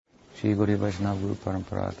Shri Guru Vaishnava Guru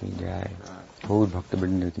Parampara ki jai. Gaur Bhakta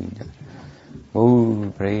Vrinda ki jai.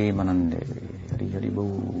 Gaur Premanande. Hari Hari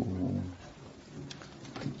Bol.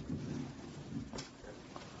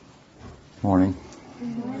 Morning.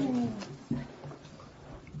 Morning.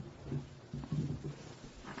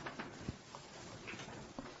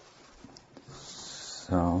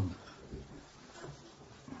 So,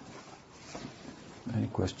 any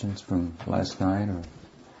questions from last night or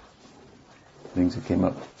things that came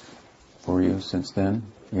up for you since then?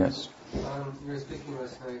 Yes? You were speaking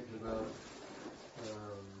last night about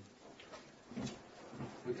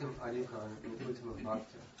Uttam Adhikar and Uttam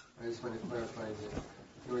Bhakta. I just want to clarify that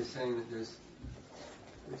you were saying that there's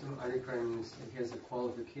Uttam Adhikar means that he has a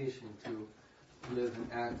qualification to live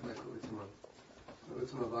and act like Uttama.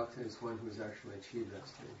 Uttama Bhakta is one who's actually achieved that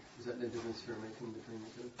stage. Is that the difference you're making between the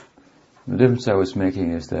two? The difference I was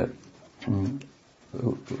making is that when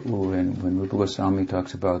Rupa Goswami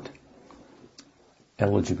talks about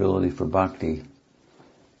eligibility for bhakti,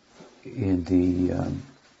 in the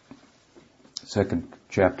second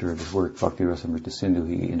chapter of his work, Bhakti Rasamrita Sindhu,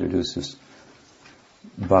 he introduces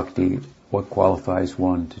bhakti, what qualifies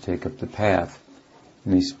one to take up the path.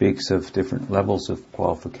 And he speaks of different levels of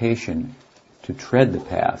qualification to tread the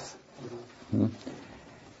path.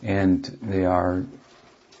 And they are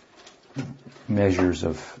measures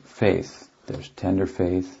of faith. There's tender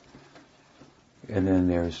faith, and then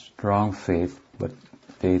there's strong faith, but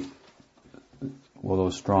faith, although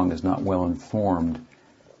strong, is not well informed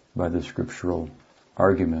by the scriptural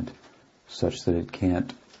argument, such that it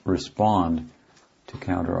can't respond to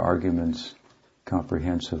counter arguments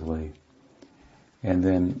comprehensively. And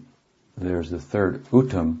then there's the third,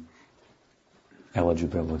 Uttam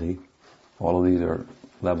eligibility. All of these are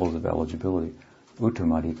levels of eligibility.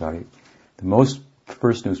 Uttamadhikari. The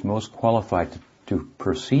person who's most qualified to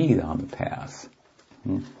proceed on the path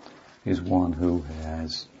is one who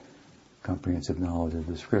has comprehensive knowledge of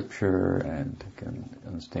the scripture and can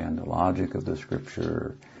understand the logic of the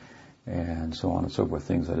scripture and so on and so forth,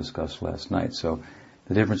 things I discussed last night. So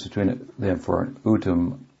the difference between them for an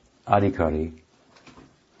Uttam Adhikari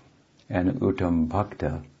and an Uttam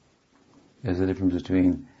Bhakta is the difference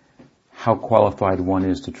between how qualified one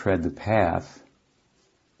is to tread the path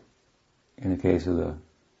in the case of the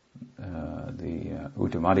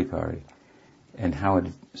Uttamadhikari, and how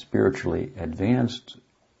spiritually advanced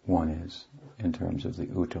one is in terms of the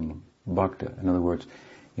Uttam Bhakta. In other words,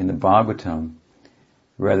 in the Bhagavatam,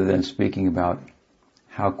 rather than speaking about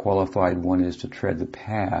how qualified one is to tread the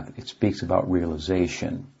path, it speaks about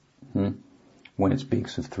realization. When it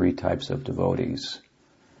speaks of three types of devotees.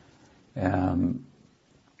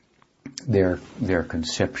 Their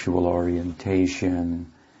conceptual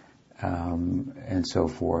orientation, and so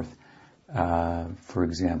forth. For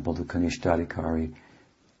example, the Kanishthadhikari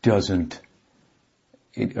doesn't,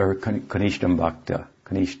 or Kanishtam Bhakta,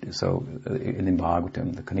 so in the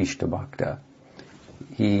Bhagavatam, the Kanishta Bhakta,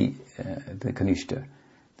 the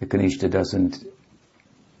Kanishta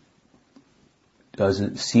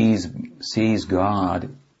doesn't sees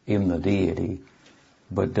God in the deity,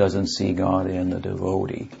 but doesn't see God in the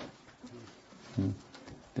devotee.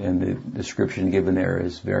 And the description given there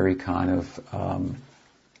is very kind of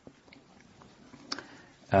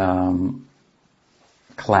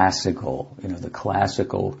classical, the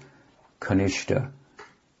classical Kanishta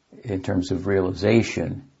in terms of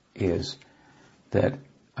realization is that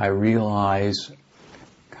I realize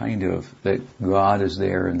kind of that God is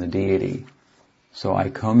there in the deity. So I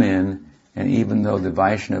come in, and even though the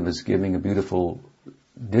Vaishnava is giving a beautiful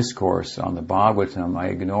discourse on the Bhagavatam, I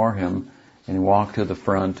ignore him and walk to the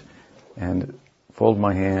front and fold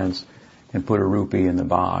my hands and put a rupee in the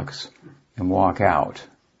box and walk out.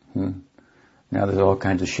 Now there's all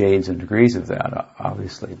kinds of shades and degrees of that,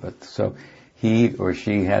 obviously, but so he or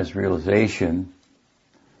she has realization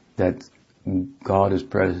that God is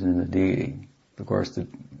present in the deity. Of course,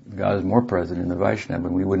 God is more present in the Vaishnava,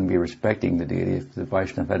 and we wouldn't be respecting the deity if the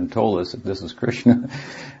Vaishnava hadn't told us that this is Krishna,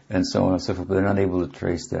 and so on and so forth, but they're not able to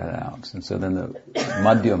trace that out. And so then the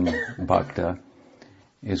Madhyam Bhakta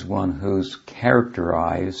is one who's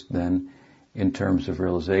characterized then in terms of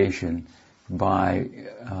realization by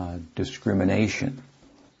discrimination.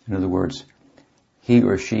 In other words, he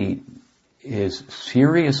or she is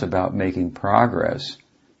serious about making progress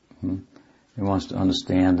and wants to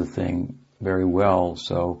understand the thing very well,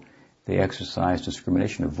 so they exercise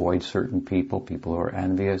discrimination, avoid certain people who are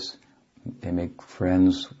envious. They make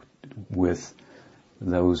friends with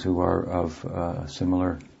those who are of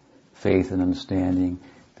similar faith and understanding.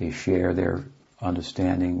 They share their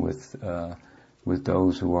understanding with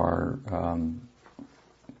those who are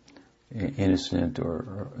innocent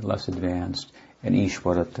or less advanced, and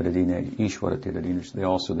Ishvara Tiradina,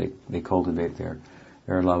 they cultivate their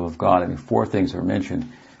love of God. I mean, 4 things are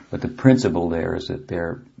mentioned, but the principle there is that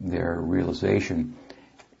their realization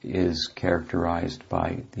is characterized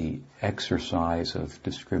by the exercise of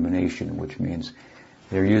discrimination, which means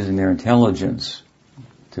they're using their intelligence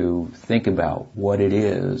to think about what it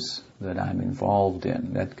is that I'm involved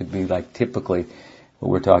in. That could be like typically what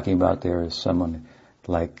we're talking about there is someone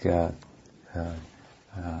like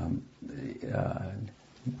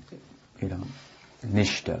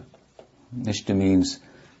nishta. Nishta means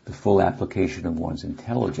the full application of one's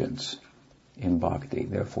intelligence in bhakti.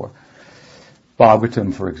 Therefore,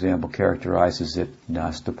 Bhagavatam, for example, characterizes it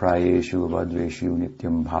nasta prayeshu avadreshu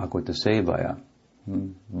nityam bhagavata sevaya.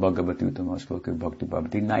 Bhagavatutamastloka bhakti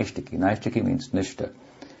bhavati naishtaki. Naishtaki means nishta.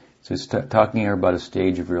 So it's talking here about a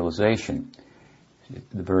stage of realization.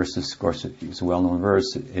 The verse is, of course, it's a well-known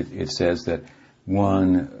verse. It says that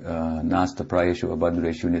one nasta prayeshu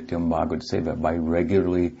avadreshu nityam bhagavata sevaya, by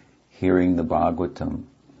regularly hearing the Bhagavatam,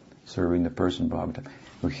 serving the person Bhagavatam.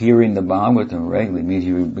 Hearing the Bhagavatam regularly means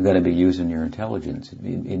you've got to be using your intelligence. It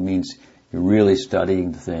means you're really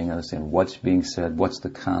studying the thing, understand what's being said, what's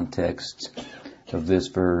the context of this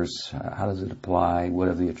verse, how does it apply, what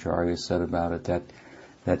have the acharyas said about it,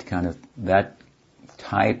 that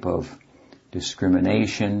type of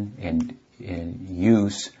discrimination and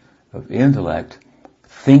use of intellect,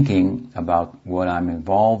 thinking about what I'm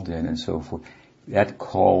involved in and so forth, that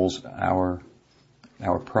calls our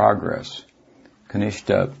progress.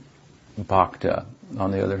 Kanishta Bhakta,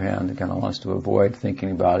 on the other hand, kind of wants to avoid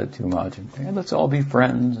thinking about it too much. And let's all be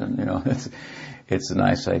friends, and it's a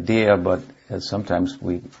nice idea, but sometimes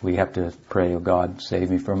we have to pray, oh God, save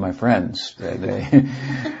me from my friends.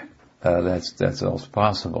 That's also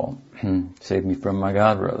possible. Save me from my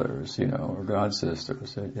godbrothers, or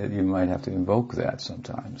godsisters. You might have to invoke that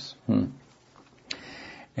sometimes. And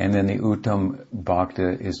then the Uttam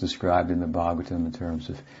Bhakta is described in the Bhagavatam in terms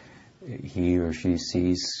of he or she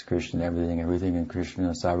sees Krishna, everything in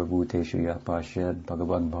Krishna, sarvabhuteshu yapashed,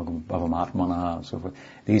 bhagavan bhavamatmana, so forth.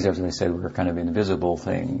 These, as I said, were kind of invisible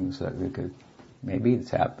things that we could, maybe it's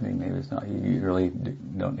happening, maybe it's not. You really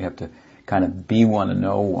don't have to kind of be one to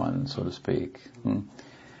know one, so to speak.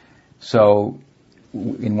 So,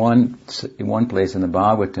 in one place in the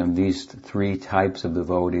Bhagavatam, these 3 types of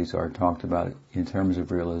devotees are talked about in terms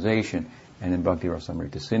of realization, and in Bhakti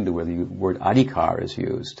Rasamrita Sindhu, where the word adhikar is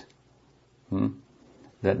used.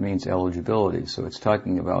 That means eligibility. So it's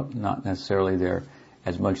talking about not necessarily their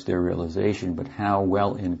realization, but how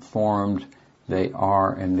well informed they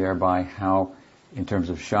are, and thereby how, in terms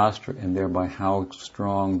of Shastra, and thereby how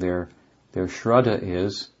strong their shraddha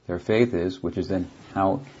is, their faith is, which is then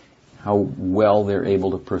how well they're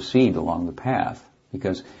able to proceed along the path.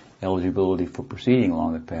 Because eligibility for proceeding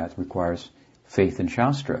along the path requires faith in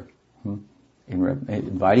Shastra.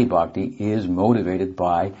 Vaidhi Bhakti is motivated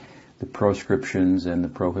by the proscriptions and the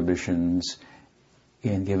prohibitions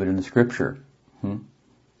given in the scripture.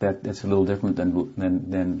 That's a little different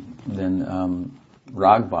than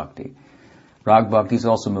Rag Bhakti. Rag Bhakti is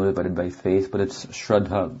also motivated by faith, but it's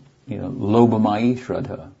Shraddha, Lobhamai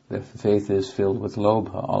Shraddha. The faith is filled with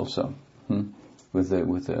Lobha also, with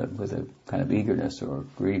a kind of eagerness or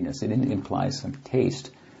greediness. It implies some taste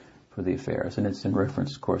for the affairs, and it's in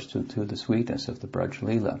reference, of course, to the sweetness of the Braj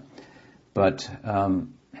Leela. But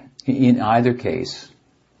in either case,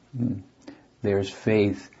 there's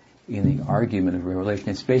faith in the argument of revelation.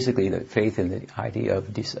 It's basically the faith in the idea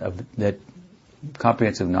of that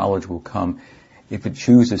comprehensive knowledge will come if it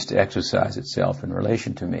chooses to exercise itself in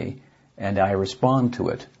relation to me, and I respond to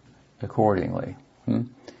it accordingly.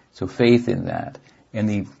 So faith in that.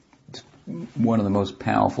 And one of the most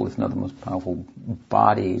powerful, if not the most powerful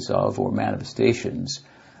bodies of, or manifestations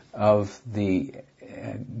of the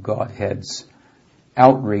Godhead's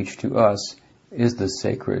outreach to us is the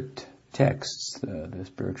sacred texts, the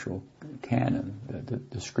spiritual canon,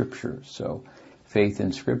 the scriptures. So faith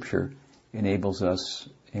in scripture enables us,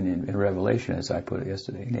 in Revelation, as I put it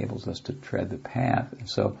yesterday, enables us to tread the path. And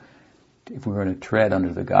so if we're going to tread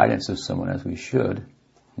under the guidance of someone, as we should,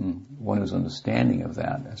 one who's understanding of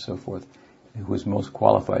that and so forth, who is most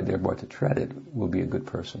qualified thereby to tread it, will be a good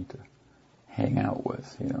person to hang out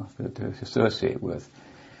with, to associate with.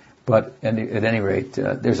 But at any rate,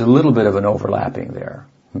 there's a little bit of an overlapping there,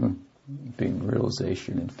 being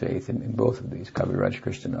realization and faith in both of these. Kaviraj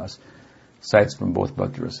Krishnadas cites from both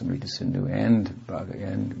Bhakti Rasamrita Sindhu and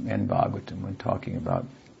Bhagavatam when talking about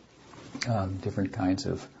different kinds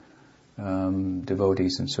of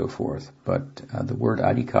devotees and so forth. But the word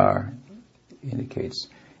adhikar indicates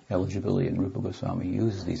eligibility, and Rupa Goswami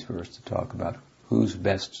uses these verses to talk about who's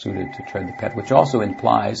best suited to tread the path, which also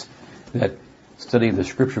implies that study of the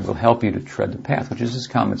scripture will help you to tread the path, which is just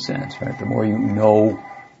common sense, right? The more you know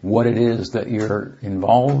what it is that you're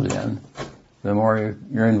involved in, the more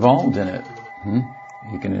you're involved in it.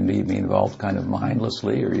 You can indeed be involved kind of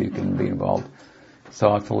mindlessly, or you can be involved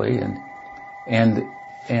thoughtfully,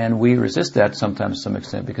 and we resist that sometimes to some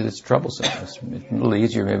extent because it's troublesome. It's a little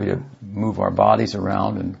easier maybe to move our bodies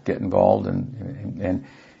around and get involved and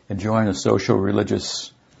join a social,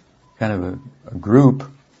 religious kind of a group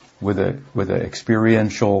with a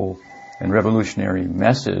experiential and revolutionary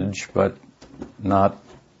message, but not,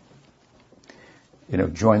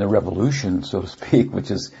 join the revolution, so to speak,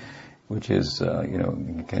 which is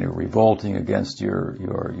kind of revolting against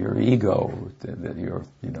your ego that you're,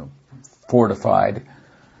 fortified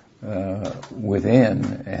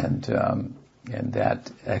within, and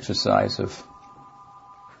that exercise of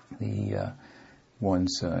the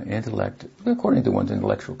one's intellect according to one's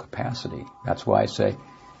intellectual capacity. That's why I say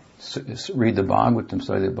read the Bhagavatam,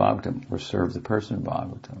 study the Bhagavatam, or serve the person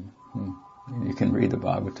Bhagavatam. You can read the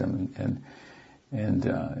Bhagavatam and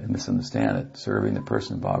misunderstand it. Serving the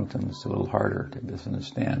person Bhagavatam is a little harder to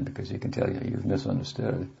misunderstand because you can tell you've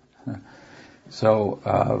misunderstood. So,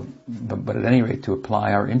 but at any rate, to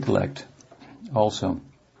apply our intellect also,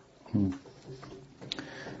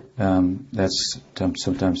 that's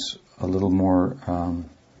sometimes a little more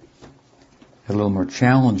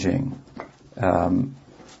challenging.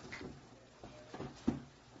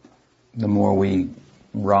 The more we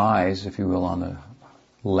rise, if you will, on the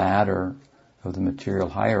ladder of the material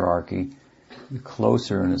hierarchy, the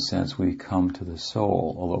closer, in a sense, we come to the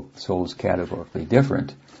soul, although the soul is categorically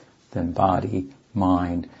different than body,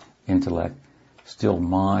 mind, intellect. Still,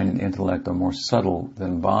 mind and intellect are more subtle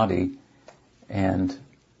than body, and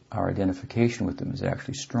our identification with them is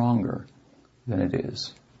actually stronger than it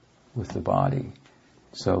is with the body.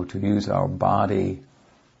 So to use our body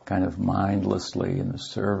kind of mindlessly in the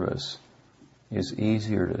service is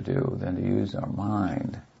easier to do than to use our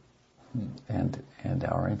mind and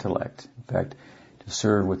our intellect. In fact, to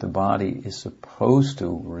serve with the body is supposed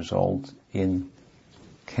to result in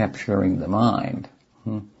capturing the mind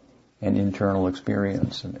and internal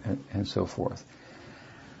experience and so forth.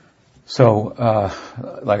 So,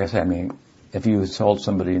 like I said, if you insult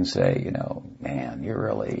somebody and say, man, you're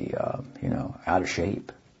really, out of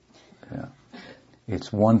shape,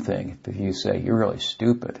 it's one thing. If you say, you're really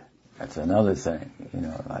stupid, that's another thing,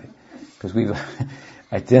 because we've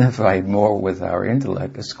identified more with our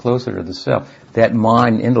intellect. It's closer to the self. That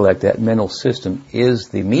mind, intellect, that mental system is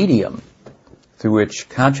the medium through which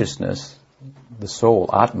consciousness, the soul,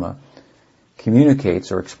 Atma,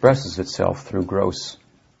 communicates or expresses itself through gross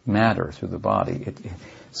matter, through the body.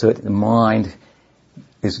 So the mind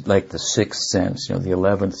is like the sixth sense, the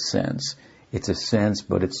 11th sense. It's a sense,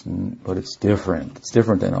 but it's different. It's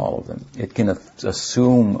different than all of them. It can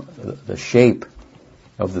assume the shape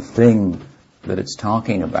of the thing that it's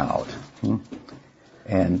talking about,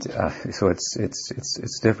 and so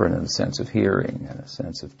it's different in the sense of hearing and a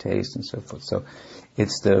sense of taste and so forth. So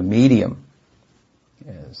it's the medium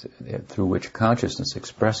through which consciousness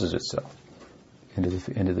expresses itself into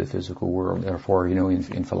the physical world. Therefore,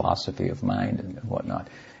 in philosophy of mind and whatnot,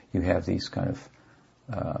 you have these kind of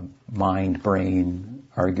mind-brain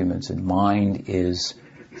arguments, and mind is,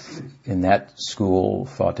 in that school,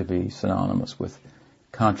 thought to be synonymous with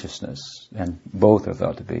consciousness, and both are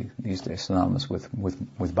thought to be these days synonymous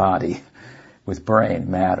with body, with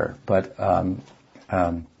brain, matter. But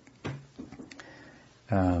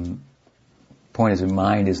point is, that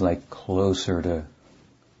mind is like closer to,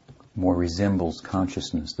 more resembles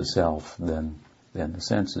consciousness, the self, than the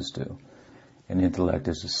senses do, and intellect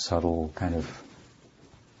is a subtle kind of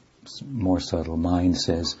more subtle. Mind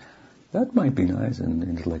says, that might be nice, and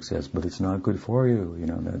intellect says, but it's not good for you.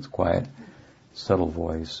 That's quiet, subtle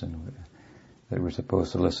voice, and that we're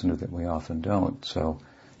supposed to listen to that we often don't. So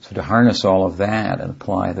to harness all of that and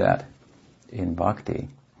apply that in bhakti,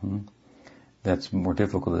 that's more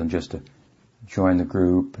difficult than just to join the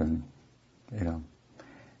group and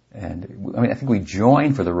I think we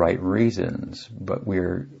join for the right reasons, but we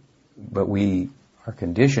are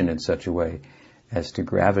conditioned in such a way as to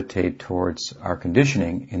gravitate towards our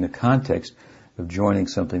conditioning in the context of joining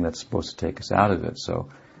something that's supposed to take us out of it. So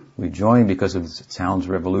we join because it sounds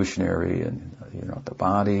revolutionary and, the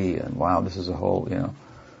body, and wow, this is a whole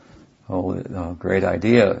great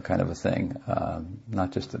idea kind of a thing.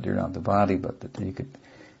 Not just that you're not the body, but that you could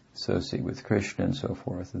associate with Krishna and so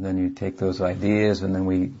forth. And then you take those ideas and then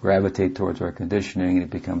we gravitate towards our conditioning, and it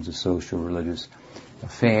becomes a social religious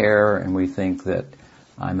affair, and we think that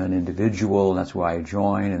I'm an individual, and that's why I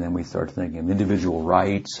join, and then we start thinking of individual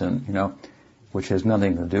rights, and, which has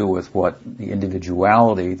nothing to do with what the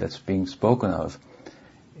individuality that's being spoken of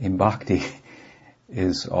in bhakti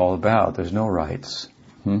is all about. There's no rights.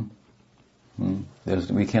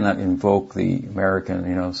 We cannot invoke the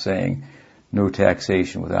American, saying, no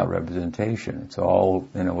taxation without representation. It's all,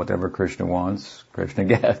 whatever Krishna wants, Krishna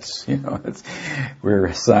gets.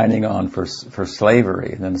 We're signing on for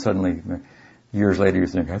slavery, and then suddenly, years later, you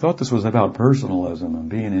think, I thought this was about personalism and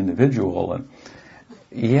being individual. And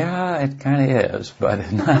yeah, it kind of is,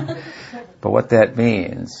 but not. But what that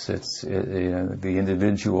means, it's the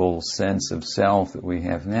individual sense of self that we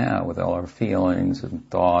have now, with all our feelings and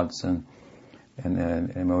thoughts and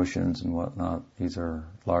emotions and whatnot. These are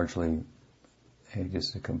largely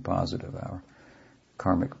just a composite of our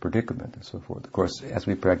karmic predicament and so forth. Of course, as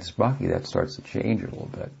we practice bhakti, that starts to change a little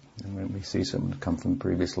bit. And when we see someone come from a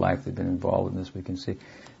previous life, they've been involved in this, we can see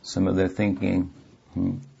some of their thinking,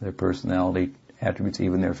 their personality attributes,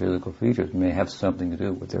 even their physical features, may have something to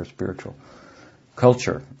do with their spiritual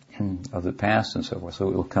culture of the past and so forth. So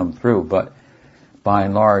it will come through. But by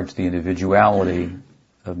and large, the individuality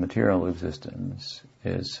of material existence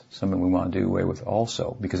is something we want to do away with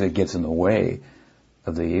also, because it gets in the way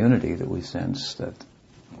of the unity that we sense that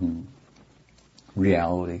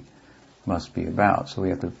reality must be about. So we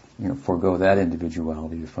have to, forego that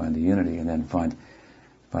individuality to find the unity, and then find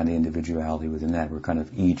the individuality within that. We're kind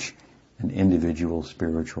of each an individual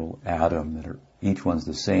spiritual atom that each one's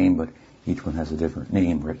the same, but each one has a different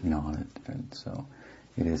name written on it, and so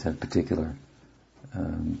it is a particular.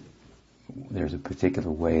 There's a particular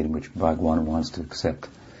way in which Bhagwan wants to accept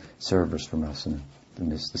service from us, and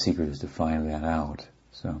the secret is to find that out.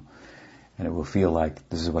 So, and it will feel like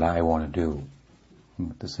this is what I want to do.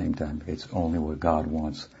 At the same time, it's only what God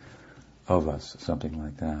wants of us, something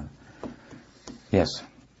like that. Yes?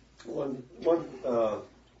 One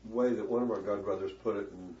way that one of our God brothers put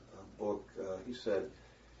it in a book, he said,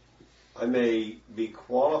 I may be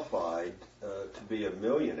qualified to be a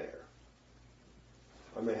millionaire.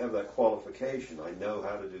 I may have that qualification. I know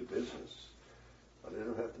how to do business. But I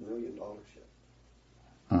don't have the $1 million yet.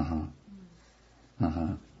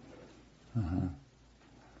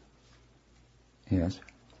 Yes?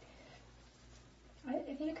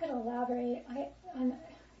 If you could elaborate on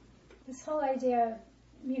this whole idea of,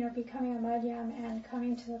 becoming a madhyam and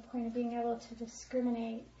coming to the point of being able to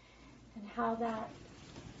discriminate, and how that,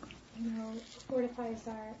 fortifies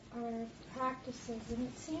our practices. And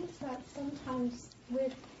it seems that sometimes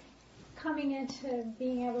with coming into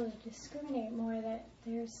being able to discriminate more, that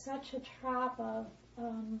there's such a trap of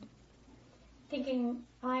thinking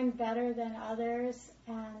I'm better than others,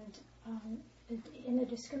 and in the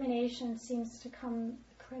discrimination seems to come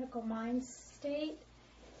a critical mind state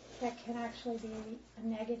that can actually be a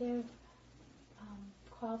negative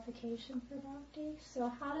qualification for bhakti. So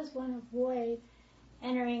how does one avoid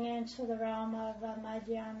entering into the realm of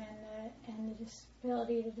madhyam and the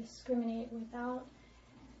ability to discriminate without?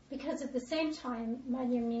 Because at the same time,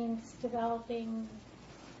 madhyam means developing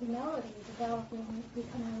humility,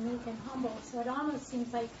 becoming meek and humble. So it almost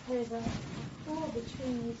seems like there's a pull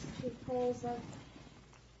between these two poles of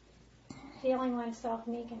feeling oneself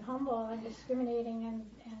meek and humble, and discriminating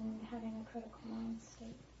and having a critical mind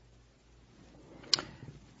state.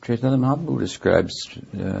 Chaitanya Mahaprabhu describes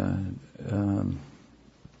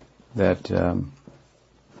that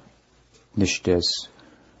nishta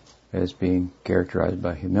as being characterized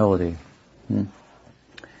by humility.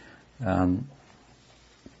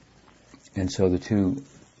 And so the two,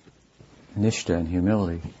 nishta and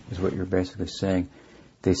humility, is what you're basically saying.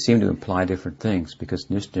 They seem to imply different things, because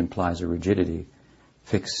nishta implies a rigidity,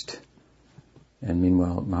 fixed. And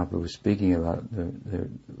meanwhile, Mahaprabhu was speaking about the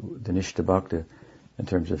nishta bhakti in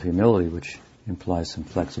terms of humility, which implies some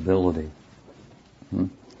flexibility.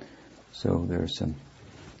 So there's some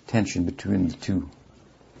tension between the two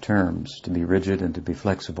terms. To be rigid and to be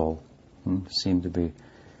flexible seem to be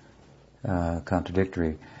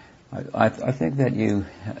contradictory. I think that you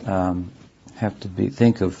have to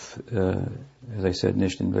think of, as I said,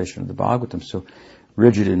 nishta in relation to the Bhagavatam, so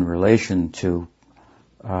rigid in relation to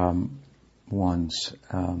one's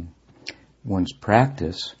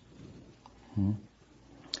practice,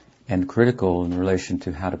 and critical in relation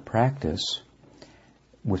to how to practice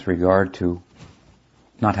with regard to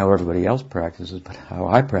not how everybody else practices, but how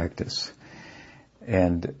I practice.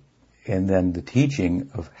 And then the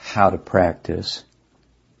teaching of how to practice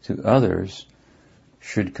to others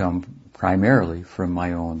should come primarily from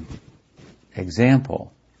my own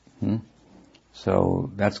example.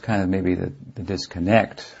 So that's kind of maybe the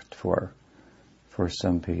disconnect for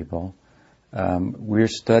some people. we're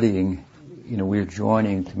studying, we're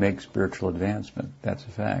joining to make spiritual advancement. That's a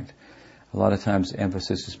fact. A lot of times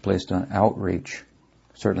emphasis is placed on outreach.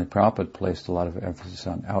 Certainly Prabhupada placed a lot of emphasis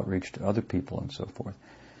on outreach to other people and so forth.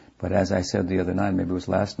 But as I said the other night, maybe it was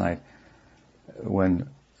last night, when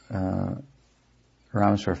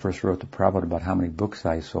Rameswar first wrote to Prabhupada about how many books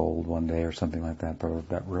I sold one day or something like that,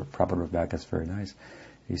 Prabhupada wrote back, that's very nice.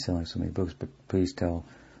 He's selling so many books, but please tell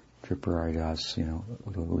Tripurari Das,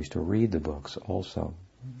 we used to read the books also.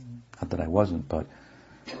 Not that I wasn't, but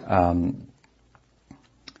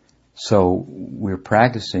so we're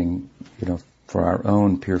practicing, for our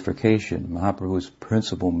own purification. Mahaprabhu's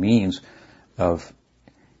principal means of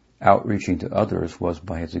outreaching to others was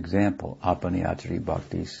by his example. Apaniyachari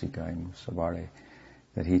bhakti sikayam savare.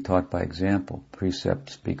 That he taught by example. Example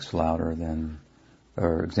speaks louder than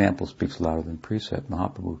precept.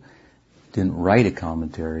 Mahaprabhu didn't write a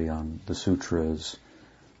commentary on the sutras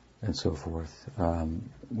and so forth,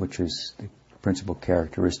 which is the principal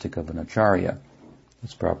characteristic of an acharya.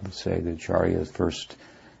 Let's probably say the acharya's first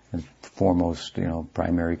and foremost,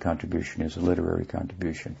 primary contribution is a literary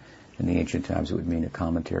contribution. In the ancient times, it would mean a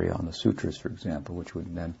commentary on the sutras, for example, which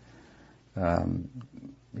would then, then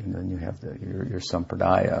you have your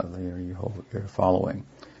sampradaya, your following.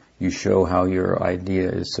 You show how your idea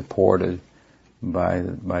is supported by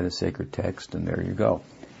the sacred text, and there you go.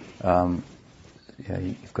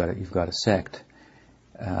 You've got a sect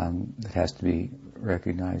that has to be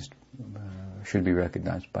recognized, should be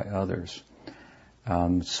recognized by others.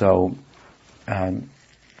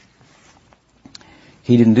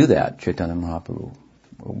 He didn't do that, Chaitanya Mahaprabhu.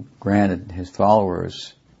 Well, granted, his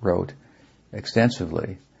followers wrote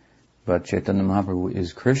extensively, but Chaitanya Mahaprabhu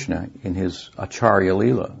is Krishna in his Acharya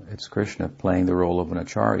Leela. It's Krishna playing the role of an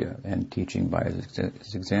Acharya and teaching by his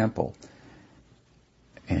example.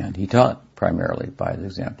 And he taught primarily by his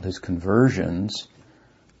example. His conversions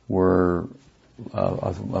were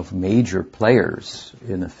of major players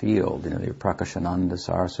in the field. The Prakashananda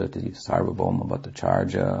Saraswati, Sarvabhauma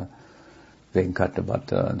Bhattacharya, Venkata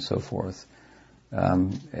Bhatta, and so forth.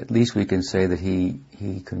 At least we can say that he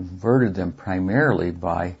converted them primarily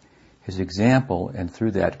by his example, and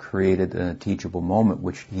through that created a teachable moment,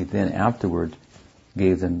 which he then afterward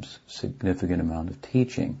gave them significant amount of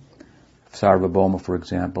teaching. Sarvabhauma, for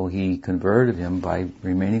example, he converted him by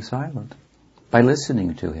remaining silent, by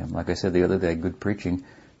listening to him. Like I said the other day, good preaching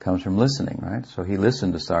comes from listening, right? So he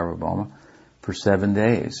listened to Sarvabhauma for 7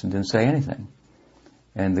 days and didn't say anything.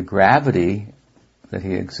 And the gravity that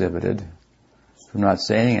he exhibited from not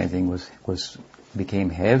saying anything became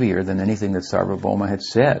heavier than anything that Sarvabhauma had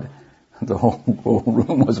said. The whole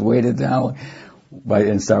room was weighted down by,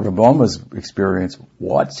 in Sarvabhauma's experience,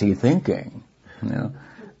 what's he thinking?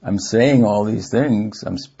 I'm saying all these things,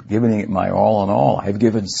 I'm giving it my all in all. I've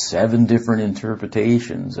given 7 different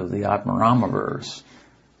interpretations of the Atmarama verse.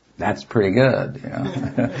 That's pretty good,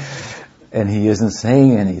 And he isn't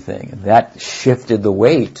saying anything. That shifted the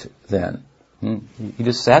weight then. He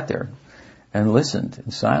just sat there and listened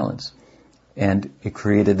in silence. And it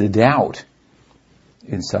created a doubt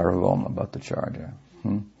in Sarvabhauma Bhattacharya.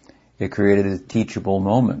 It created a teachable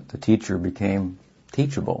moment. The teacher became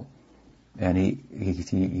teachable. And he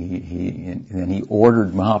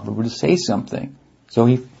ordered Mahaprabhu to say something. So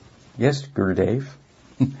yes, Gurudev.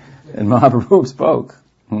 And Mahaprabhu spoke.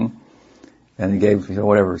 And he gave,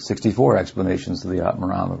 64 explanations of the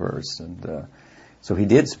Atmarama verse. And so he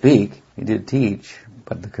did speak, he did teach,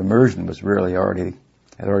 but the conversion was really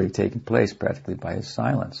had already taken place practically by his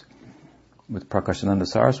silence. With Prakashananda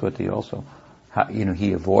Saraswati also,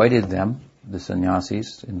 he avoided them, the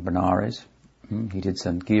sannyasis in Benares. He did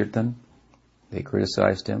Sankirtan. They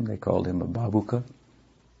criticized him. They called him a Bhabuka.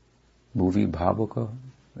 Movie Bhabuka.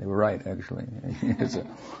 They were right, actually.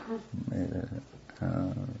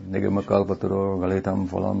 Nigamakalpaturo galitam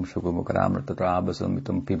phalam shukamukaramratatrabhasam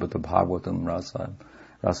mitam pibata bhagavatam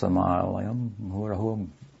rasamalayam hurahum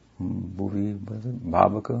movie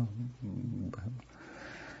Bhabuka.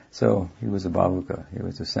 So he was a Bhabuka. He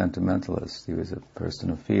was a sentimentalist. He was a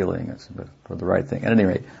person of feeling for the right thing. At any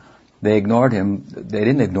rate, they ignored him. They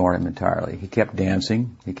didn't ignore him entirely. He kept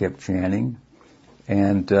dancing. He kept chanting.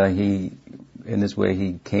 And in this way,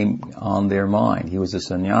 he came on their mind. He was a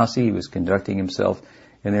sannyasi. He was conducting himself,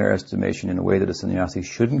 in their estimation, in a way that a sannyasi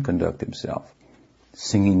shouldn't conduct himself.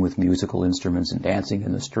 Singing with musical instruments and dancing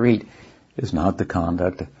in the street is not the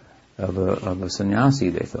conduct of a sannyasi,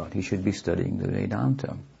 they thought. He should be studying the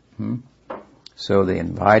Vedanta. So they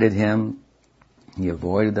invited him. He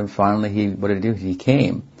avoided them. Finally, what did he do? He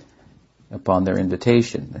came upon their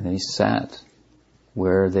invitation, and he sat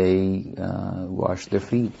where they washed their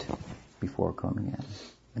feet before coming in.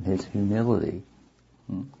 and his humility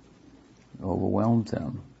overwhelmed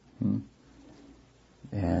them.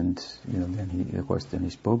 And then he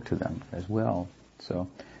spoke to them as well. So,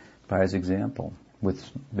 by his example, with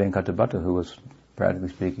Venkatabhatta, who was practically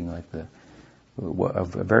speaking like a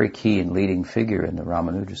very key and leading figure in the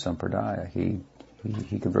Ramanuja Sampradaya,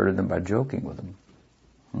 he converted them by joking with them.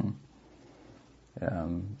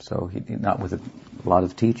 So he not with a lot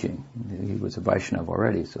of teaching. He was a Vaishnava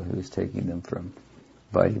already, so he was taking them from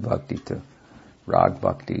Vaidhi Bhakti to Rag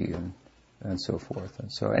Bhakti and so forth.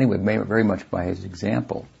 And so anyway, very much by his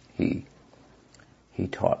example, he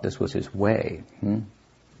taught. This was his way.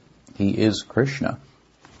 He is Krishna,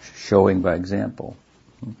 showing by example.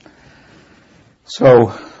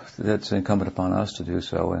 So that's incumbent upon us to do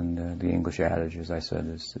so, and the English adage, as I said,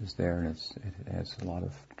 is there, and it has a lot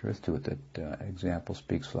of truth to it, that example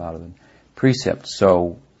speaks louder than precept.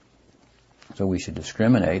 So we should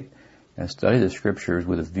discriminate and study the scriptures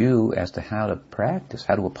with a view as to how to practice,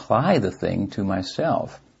 how to apply the thing to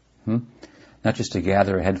myself. Not just to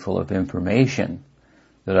gather a head full of information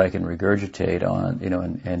that I can regurgitate on,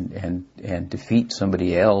 and defeat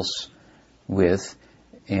somebody else with,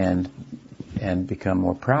 and become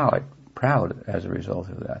more proud as a result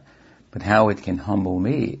of that. But how it can humble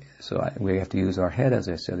me. So we have to use our head, as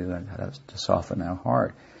I said, to soften our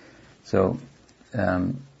heart. So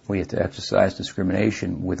we have to exercise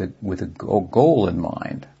discrimination with a goal in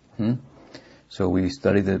mind. So we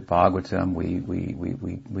study the Bhagavatam.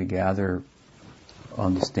 We gather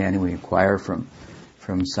understanding. We inquire from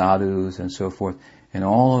sadhus and so forth. And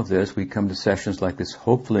all of this, we come to sessions like this.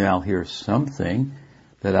 Hopefully, I'll hear something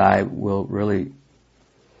that I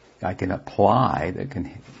can apply, that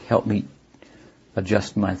can help me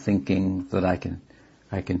adjust my thinking, that I can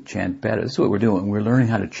chant better. This is what we're doing. We're learning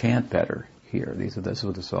how to chant better here. This is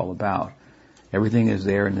what it's all about. Everything is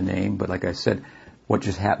there in the name, but like I said, what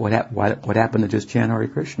happened to just chant Hare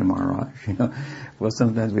Krishna, Maharaj? Well,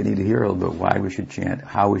 sometimes we need to hear a little bit why we should chant,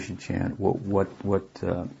 how we should chant,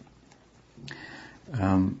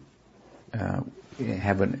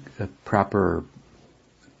 have a proper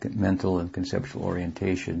mental and conceptual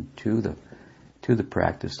orientation to the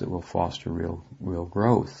practice that will foster real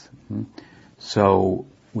growth. So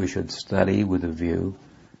we should study with a view,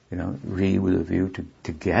 read with a view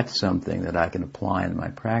to get something that I can apply in my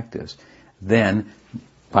practice. Then,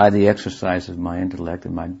 by the exercise of my intellect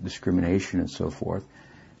and my discrimination and so forth,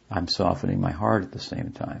 I'm softening my heart at the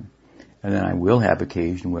same time. And then I will have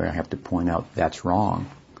occasion where I have to point out that's wrong.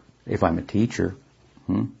 If I'm a teacher,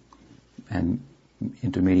 and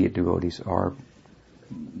intermediate devotees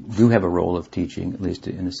do have a role of teaching, at least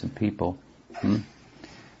to innocent people,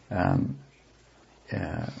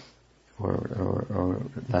 or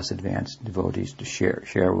less advanced devotees, to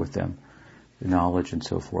share with them the knowledge and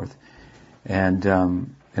so forth. And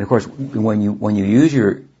of course, when you use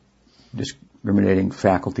your discriminating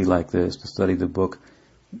faculty like this to study the book,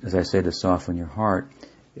 as I say, to soften your heart,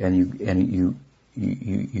 and you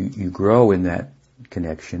grow in that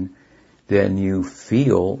connection, then you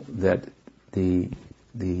feel that the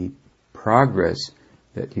progress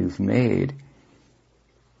that you've made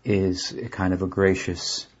is a kind of a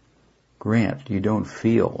gracious grant. You don't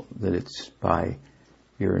feel that it's by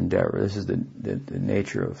your endeavor. This is the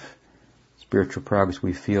nature of spiritual progress.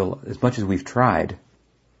 We feel, as much as we've tried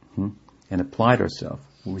and applied ourselves,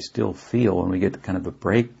 we still feel, when we get kind of a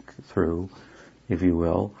breakthrough, if you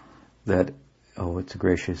will, that, it's a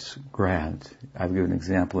gracious grant. I've given an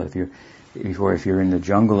example. If you're in the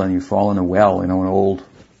jungle and you fall in a well, an old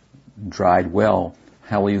dried well,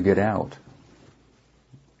 how will you get out?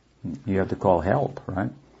 You have to call help,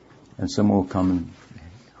 right? And someone will come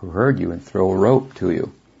who heard you and throw a rope to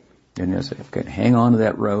you. And they'll say, okay, hang on to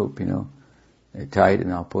that rope, tight,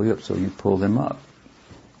 and I'll pull you up. So you pull them up.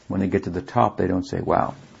 When they get to the top, they don't say,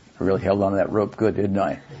 wow, I really held on to that rope good, didn't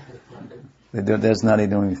I? They don't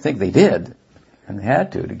even think they did. And they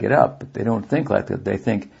had to get up, but they don't think like that. They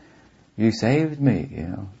think, you saved me,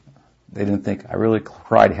 They didn't think, I really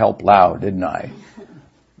cried help loud, didn't I?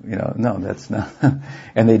 No, that's not.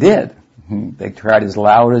 And they did. They tried as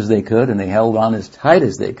loud as they could, and they held on as tight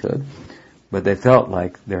as they could. But they felt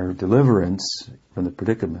like their deliverance from the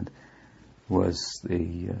predicament was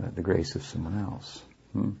the grace of someone else.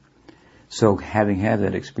 So having had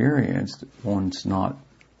that experience, one's not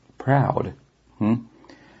proud.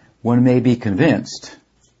 One may be convinced.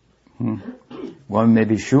 One may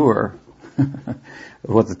be sure of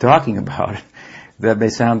what they're talking about. That may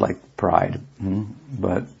sound like pride,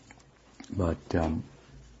 but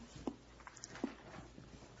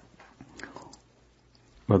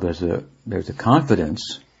there's a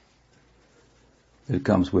confidence that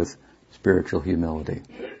comes with spiritual humility.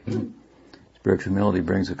 Spiritual humility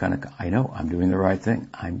brings a kind of, I know I'm doing the right thing.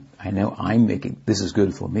 I know this is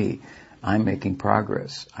good for me. I'm making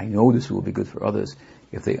progress. I know this will be good for others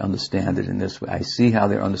if they understand it in this way. I see how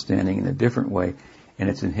they're understanding in a different way, and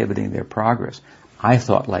it's inhibiting their progress. I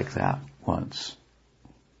thought like that once.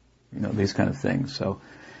 These kind of things. So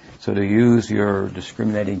to use your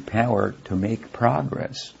discriminating power to make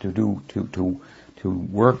progress, to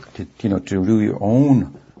work, to do your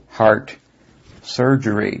own heart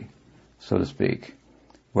surgery, so to speak,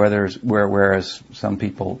 whereas some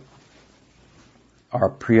people are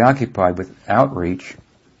preoccupied with outreach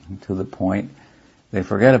to the point they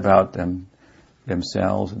forget about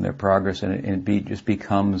themselves and their progress, and it just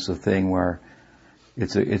becomes a thing where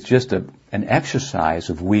it's just an exercise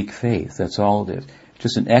of weak faith. That's all it is.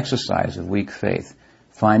 Just an exercise of weak faith.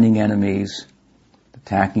 Finding enemies,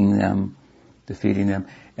 attacking them, defeating them.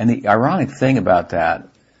 And the ironic thing about that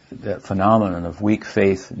phenomenon of weak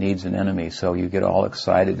faith needs an enemy, so you get all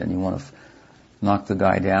excited and you want to knock the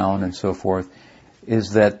guy down and so forth,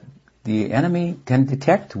 is that the enemy can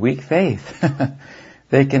detect weak faith.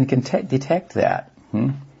 They can detect that.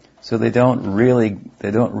 So they don't really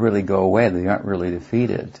go away. They aren't really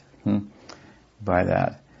defeated by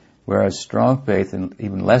that. Whereas strong faith and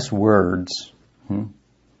even less words,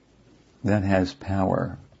 that has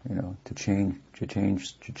power, to change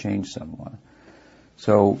someone.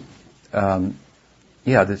 So,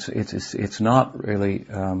 it's not really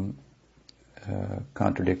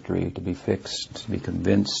contradictory to be fixed, to be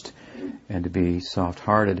convinced, and to be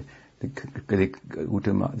soft-hearted. The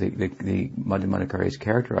Madhyamanakara is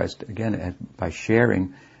characterized again by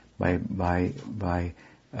sharing, by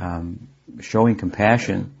showing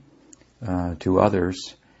compassion to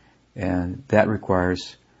others, and that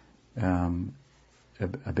requires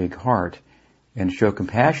a big heart. And show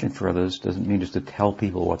compassion for others doesn't mean just to tell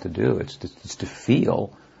people what to do. It's to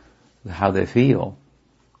feel how they feel,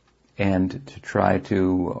 and to try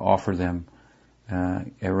to offer them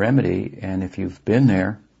a remedy. And if you've been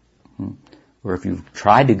there, or if you've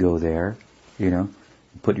tried to go there,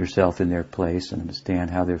 put yourself in their place and understand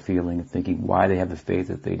how they're feeling and thinking why they have the faith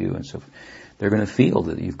that they do, and so they're going to feel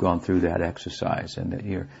that you've gone through that exercise and that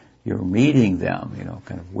you're meeting them,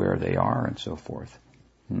 kind of where they are and so forth.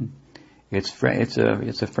 It's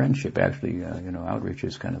a friendship actually. Outreach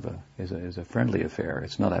is kind of a friendly affair.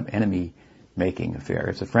 It's not an enemy making affair.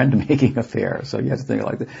 It's a friend making affair. So you have to think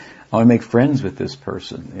like that. I want to make friends with this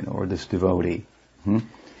person, or this devotee.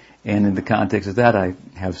 And in the context of that, I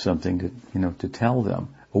have something to tell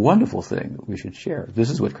them. A wonderful thing that we should share. This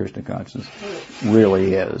is what Krishna consciousness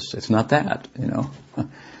really is. It's not that,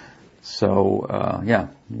 So,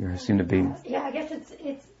 you seem to be. Yeah, I guess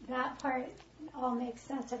it's that part all makes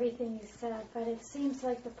sense, everything you said, but it seems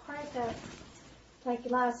like the part that, like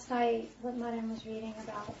last night, what Madan was reading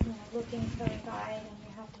about, looking for a guide, and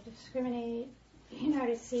you have to discriminate,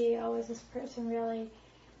 to see, is this person really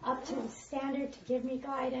up to the standard to give me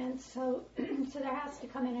guidance? So there has to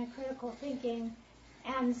come in a critical thinking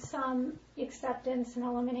and some acceptance and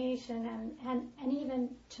elimination, and even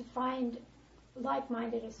to find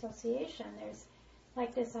like-minded association. There's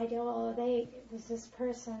like this idea, was this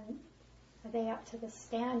person, are they up to the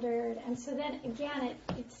standard? And so then again,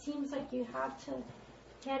 it seems like you have to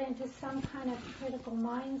get into some kind of critical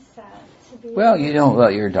mindset to be. Well, you don't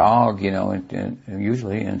let your dog, and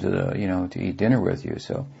usually into the, to eat dinner with you.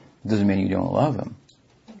 So it doesn't mean you don't love him.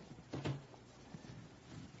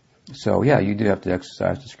 So you do have to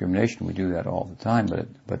exercise discrimination. We do that all the time, but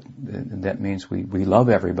that means we love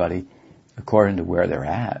everybody according to where they're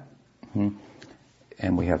at,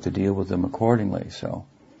 and we have to deal with them accordingly. So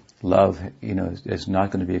love, is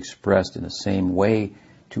not going to be expressed in the same way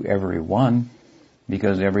to everyone,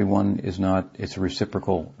 because everyone is not. It's a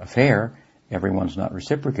reciprocal affair. Everyone's not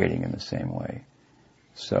reciprocating in the same way.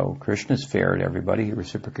 So Krishna is fair to everybody. He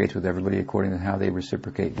reciprocates with everybody according to how they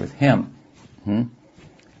reciprocate with him.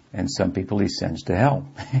 And some people he sends to hell.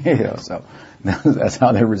 So that's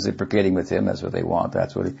how they're reciprocating with him. That's what they want.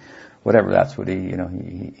 That's what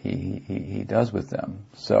he does with them.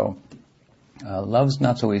 So love's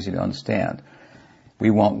not so easy to understand.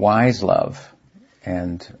 We want wise love,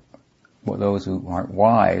 and those who aren't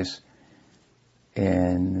wise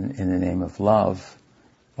in the name of love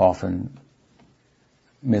often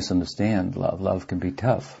misunderstand love. Love can be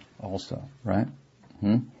tough also, right?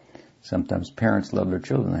 Sometimes parents love their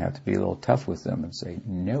children. They have to be a little tough with them and say,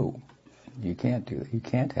 no, you can't do that. You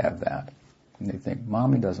can't have that. And they think,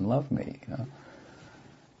 Mommy doesn't love me.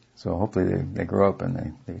 So hopefully they grow up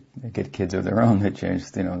and they get kids of their own. They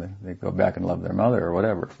change, they go back and love their mother or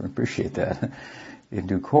whatever. We appreciate that in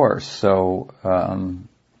due course. So,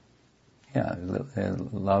 Yeah,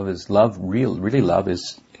 really love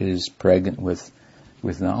is pregnant with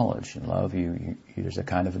knowledge. And love, there's a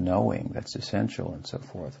kind of knowing that's essential and so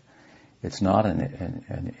forth. It's not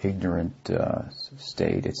an ignorant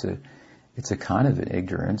state. It's a kind of an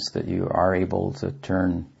ignorance that you are able to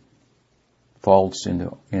turn faults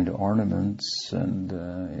into ornaments, and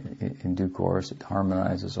in due course it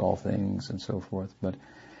harmonizes all things and so forth. But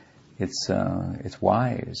it's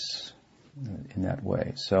wise in that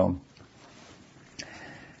way. So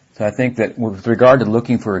I think that with regard to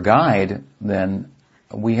looking for a guide, then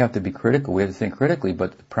we have to be critical. We have to think critically,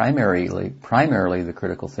 but primarily the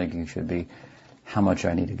critical thinking should be how much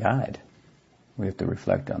I need a guide. We have to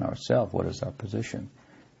reflect on ourselves. What is our position?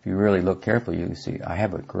 If you really look carefully, you see, I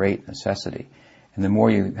have a great necessity. And the more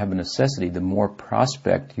you have a necessity, the more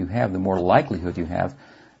prospect you have, the more likelihood you have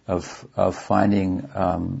of finding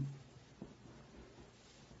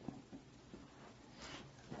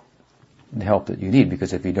the help that you need.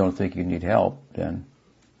 Because if you don't think you need help, then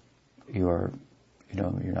you're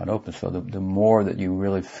not open. So the more that you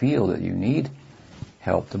really feel that you need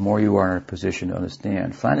help, the more you are in a position to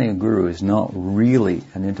understand. Finding a guru is not really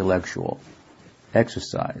an intellectual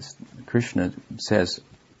exercise. Krishna says,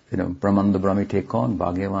 Brahmanda Brahmite Kon,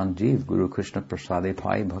 Bhagavan Jeev, Guru Krishna Prasade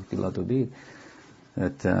Pai Bhakti Latobid.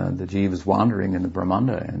 That the Jeev is wandering in the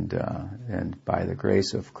Brahmanda, and by the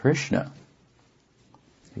grace of Krishna,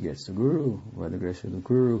 he gets the Guru. By the grace of the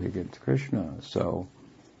Guru, he gets Krishna. So,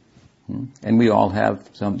 and we all have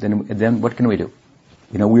some. Then what can we do?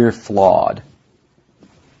 We're flawed.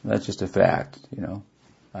 That's just a fact.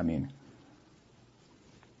 I mean,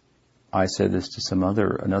 I said this to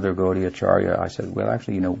another Gaudiya Acharya. I said, well,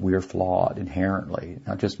 actually, we're flawed inherently.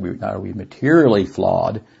 Not are we materially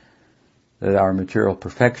flawed, that our material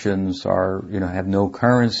perfections are, have no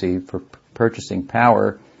currency for purchasing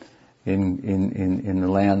power in the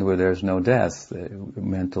land where there's no death,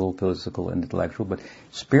 mental, physical, and intellectual. But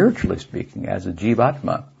spiritually speaking, as a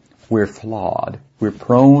Jivatma, we're flawed. We're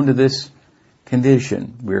prone to this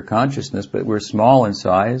condition. We're consciousness, but we're small in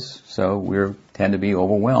size, so we tend to be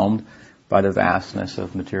overwhelmed by the vastness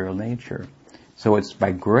of material nature. So it's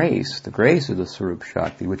by grace, the grace of the Sarup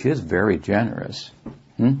Shakti, which is very generous,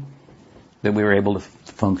 that we were able to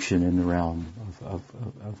function in the realm of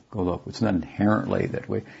Goloka. It's not inherently that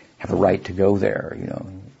we have a right to go there,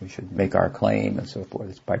 we should make our claim and so forth.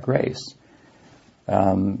 It's by grace.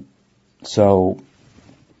 So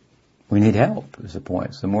we need help, is the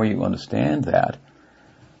point. So the more you understand that,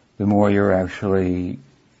 the more you're actually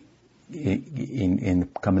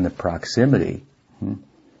come in the proximity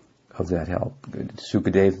of that help.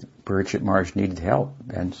 Sukadev, Parikshit Maharaj needed help,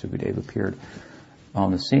 and Sukadev appeared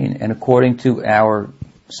on the scene. And according to our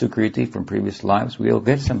Sukriti from previous lives, we'll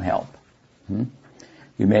get some help.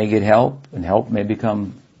 You may get help, and that help may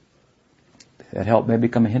become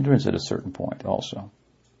a hindrance at a certain point also.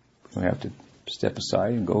 We have to step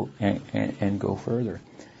aside and go and go further.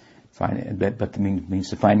 But it means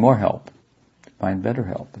to find more help, to find better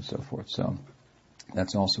help, and so forth. So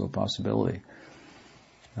that's also a possibility.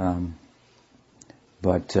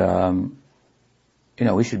 But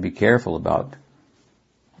we should be careful about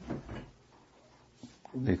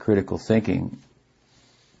the critical thinking.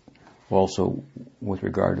 Also, with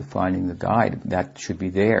regard to finding the guide, that should be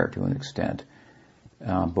there to an extent,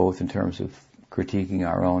 both in terms of critiquing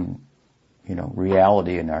our own,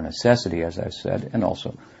 reality and our necessity, as I said, and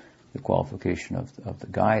also the qualification of the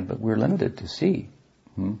guide. But we're limited to see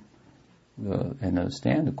and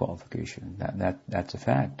understand the qualification. That's a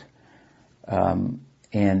fact.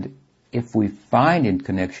 And if we find in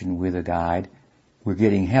connection with a guide we're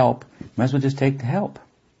getting help, might as well just take the help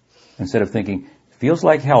instead of thinking, feels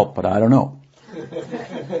like help, but I don't know.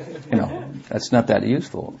 That's not that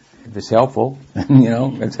useful. If it's helpful,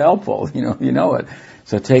 it's helpful. You know it.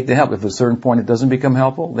 So take the help. If at a certain point it doesn't become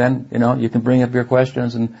helpful, then you can bring up your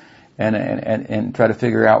questions and try to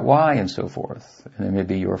figure out why and so forth. And it may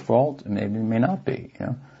be your fault, and maybe it may not be.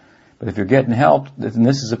 But if you're getting helped, then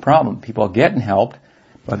this is a problem. People are getting helped,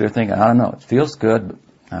 but they're thinking, I don't know. It feels good,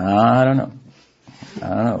 but I don't know. I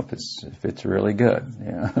don't know if it's really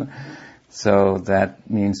good. So that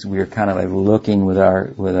means we're kind of like looking with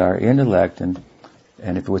our intellect, and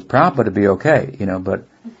if it was Prabhupada, it'd be okay,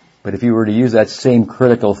 But if you were to use that same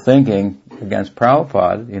critical thinking against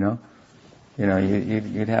Prabhupada,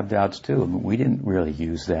 you'd have doubts too. I mean, we didn't really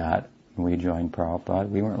use that when we joined Prabhupada.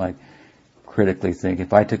 We weren't like critically thinking.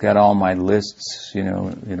 If I took out all my lists,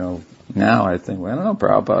 now I think, well, I don't know,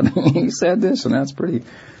 Prabhupada, he said this, and that's pretty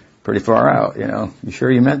far out. You sure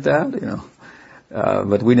you meant that?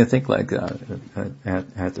 But we didn't think like that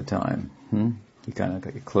at the time. We kind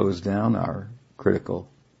of closed down our critical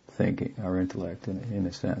thinking, our intellect, in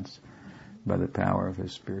a sense, by the power of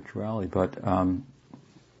his spirituality. But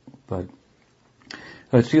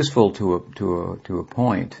it's useful to a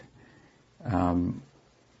point.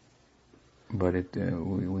 But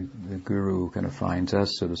the guru kind of finds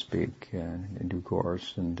us, so to speak, in due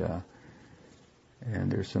course, and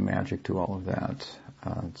there's some magic to all of that.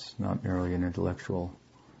 It's not merely an intellectual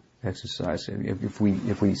exercise. If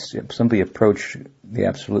we simply approach the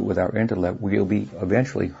absolute with our intellect, we'll be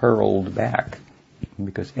eventually hurled back,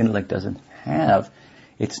 because intellect doesn't have.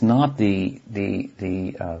 It's not the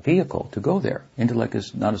vehicle to go there. Intellect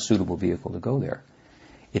is not a suitable vehicle to go there.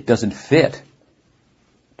 It doesn't fit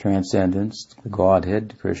transcendence, the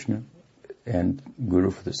Godhead, Krishna, and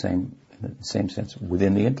Guru for the same sense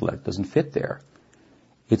within the intellect. Doesn't fit there.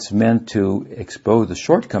 It's meant to expose the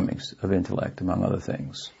shortcomings of intellect, among other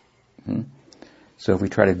things. So if we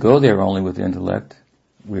try to go there only with the intellect,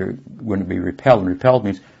 we're going to be repelled. And repelled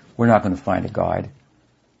means we're not going to find a guide.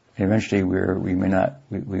 And eventually we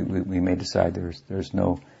may decide there's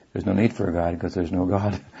no need for a guide because there's no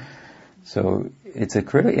God. So it's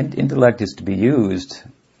intellect is to be used,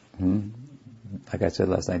 like I said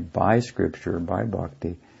last night, by scripture, by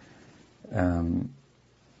bhakti, and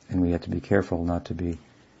we have to be careful not to be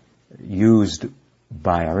used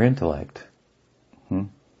by our intellect.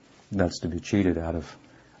 That's to be cheated out of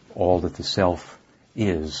all that the self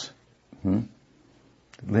is. The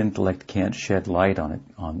intellect can't shed light on it,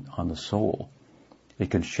 on the soul.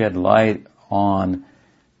 It can shed light on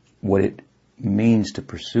what it means to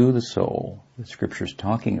pursue the soul that Scripture is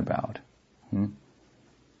talking about.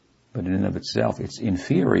 But in and of itself, it's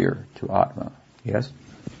inferior to Atma. Yes?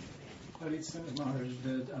 But it seems, Maharaj,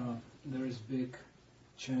 that there is big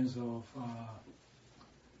chance of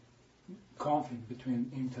conflict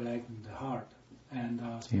between intellect and the heart. And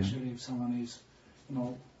especially if someone is,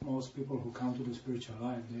 most people who come to the spiritual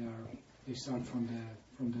life, they start from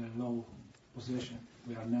the low position.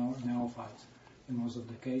 We are neophytes in most of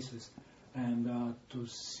the cases. And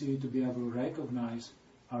to be able to recognize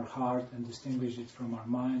our heart and distinguish it from our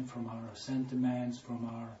mind, from our sentiments, from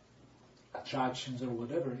our attractions or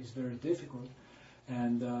whatever is very difficult.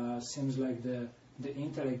 And seems like the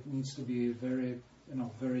intellect needs to be a very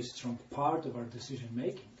strong part of our decision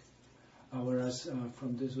making. Whereas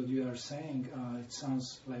from this what you are saying, it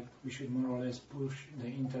sounds like we should more or less push the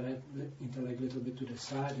intellect a little bit to the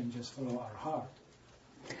side and just follow our heart.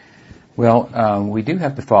 Well, we do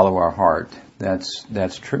have to follow our heart.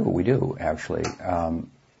 That's true. We do, actually.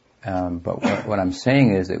 But what I'm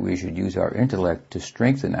saying is that we should use our intellect to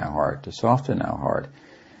strengthen our heart, to soften our heart,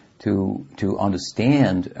 to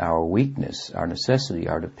understand our weakness, our necessity,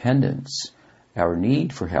 our dependence, our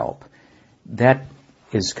need for help. That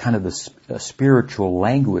is kind of the spiritual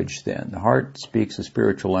language then. The heart speaks a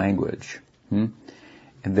spiritual language. And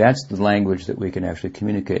that's the language that we can actually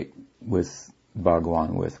communicate with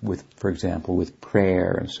Bhagavan with, for example, with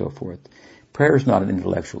prayer and so forth. Prayer is not an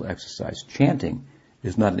intellectual exercise. Chanting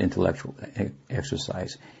is not an intellectual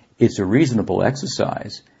exercise. It's a reasonable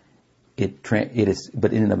exercise. It is,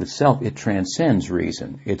 but in and of itself, it transcends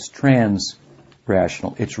reason. It's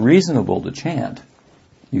trans-rational. It's reasonable to chant.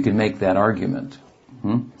 You can make that argument.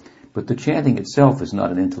 But the chanting itself is not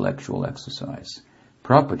an intellectual exercise.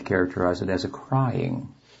 Prabhupada characterized it as a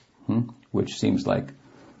crying, which seems like,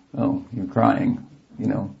 oh, you're crying,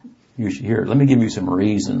 you should hear. Let me give you some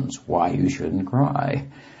reasons why you shouldn't cry,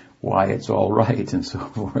 why it's all right, and so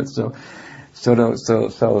forth. So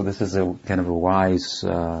this is a kind of a wise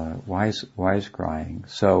crying.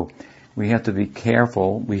 So we have to be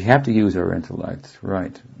careful. We have to use our intellect,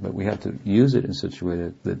 right? But we have to use it in such a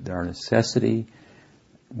way that our necessity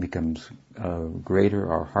becomes greater,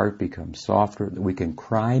 our heart becomes softer, that we can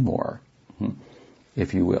cry more,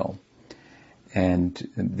 if you will. And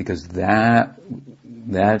because that's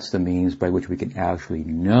the means by which we can actually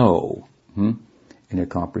know in a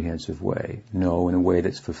comprehensive way, know in a way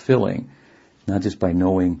that's fulfilling, not just by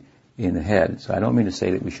knowing in the head. So I don't mean to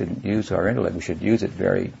say that we shouldn't use our intellect. We should use it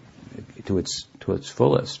to its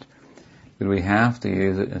fullest. But we have to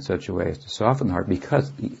use it in such a way as to soften the heart, because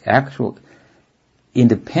the actual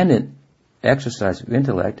independent exercise of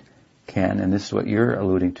intellect can, and this is what you're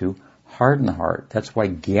alluding to, harden the heart. That's why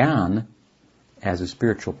Gyan, as a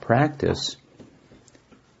spiritual practice,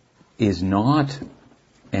 is not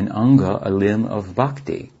an anga, a limb of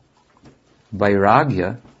bhakti.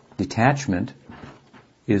 Vairagya, detachment,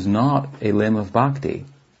 is not a limb of bhakti.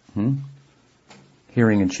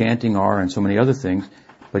 Hearing and chanting are, and so many other things,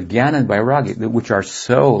 but Jnana and Vairagya, which are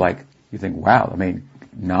so you think, wow,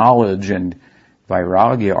 knowledge and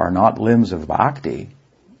Vairagya are not limbs of bhakti.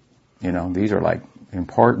 These are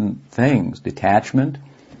important things. Detachment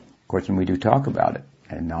course, when we do talk about it,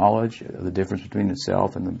 and knowledge, the difference between the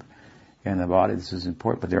self and the body, this is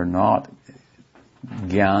important, but they're not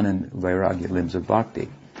Jnana and Vairagya limbs of bhakti.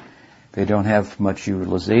 They don't have much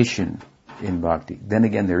utilization in bhakti. Then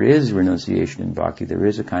again, there is renunciation in bhakti. There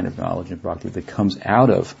is a kind of knowledge in bhakti that comes out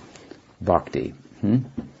of bhakti.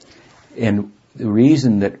 And the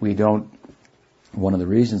reason that one of the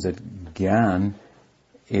reasons that Jnana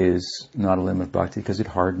is not a limb of bhakti, because it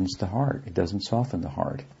hardens the heart. It doesn't soften the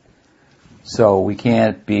heart. So we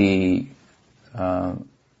can't be,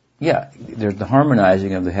 there's the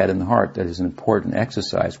harmonizing of the head and the heart that is an important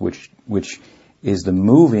exercise, which is the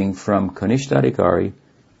moving from Kanishthadikari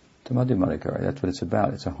to Madhyamadikari. That's what it's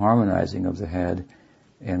about. It's a harmonizing of the head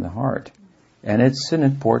and the heart. And it's an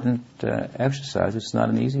important exercise. It's not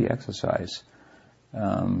an easy exercise.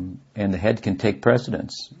 And the head can take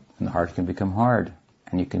precedence, and the heart can become hard,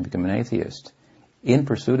 and you can become an atheist in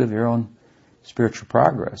pursuit of your own spiritual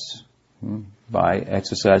progress by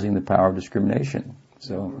exercising the power of discrimination.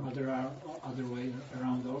 So, there are other way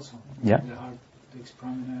around also. Yeah. The heart takes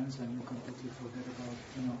prominence, and you completely forget about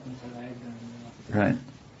intellect and.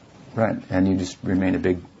 Right. And you just remain a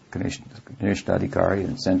big Kanishthadikari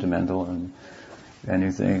and sentimental, and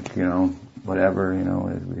you think, whatever,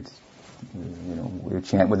 we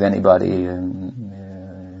chant with anybody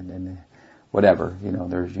and whatever,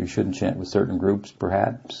 you shouldn't chant with certain groups,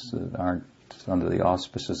 perhaps, that aren't under the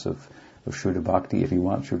auspices of Shuddha Bhakti, if you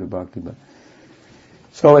want Shuddha Bhakti, but.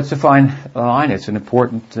 So it's a fine line. It's an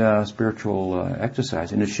important spiritual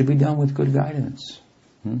exercise, and it should be done with good guidance.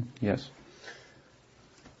 Yes.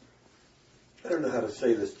 I don't know how to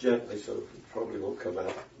say this gently, so it probably won't come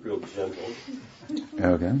out real gentle.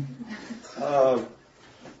 Okay.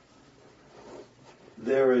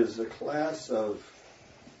 There is a class of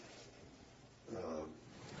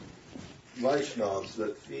Vaishnavas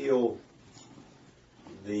that feel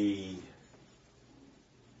the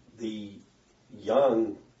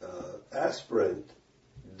young aspirant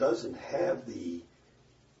doesn't have the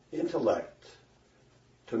intellect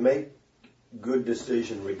to make good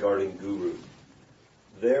decision regarding guru.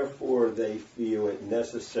 Therefore, they feel it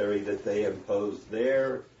necessary that they impose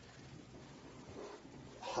their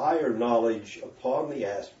higher knowledge upon the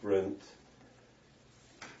aspirant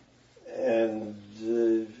and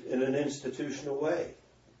in an institutional way.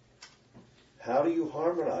 How do you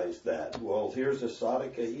harmonize that? Well, here's a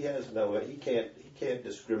sadhaka. He can't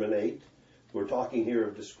discriminate. We're talking here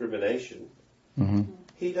of discrimination. Mm-hmm.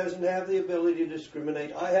 He doesn't have the ability to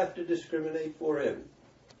discriminate. I have to discriminate for him.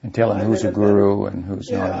 And tell him who's a guru and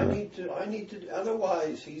who's not a guru. I need to,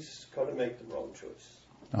 otherwise he's going to make the wrong choice.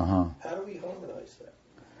 Uh-huh. How do we harmonize that?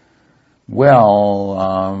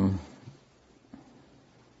 Well,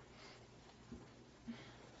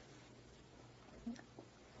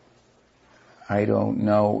 I don't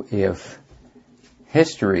know if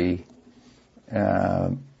history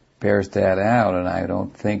bears that out, and I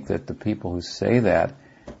don't think that the people who say that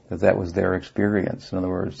was their experience. In other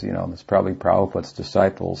words, it's probably Prabhupada's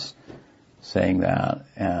disciples saying that.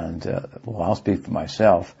 And, I'll speak for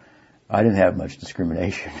myself. I didn't have much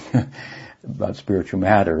discrimination about spiritual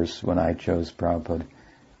matters when I chose Prabhupada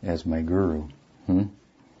as my guru.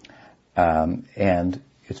 And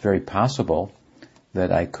it's very possible that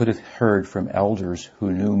I could have heard from elders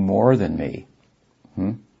who knew more than me.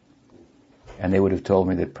 And they would have told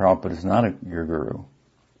me that Prabhupada is not your guru.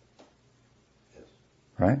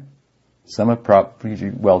 Right? Some of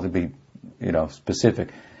Prabhupada's, to be,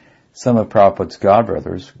 specific, some of Prabhupada's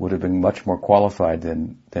godbrothers would have been much more qualified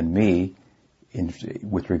than me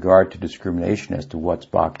with regard to discrimination as to what's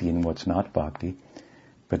bhakti and what's not bhakti.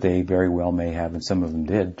 But they very well may have, and some of them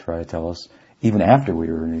did, try to tell us, even after we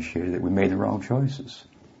were initiated, that we made the wrong choices.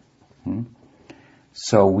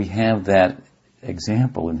 So we have that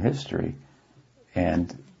example in history,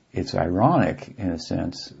 and it's ironic, in a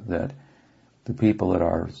sense, that the people that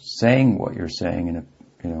are saying what you're saying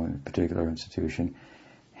in a particular institution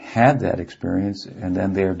had that experience, and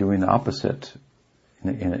then they're doing the opposite,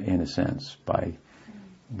 in a sense, by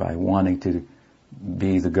wanting to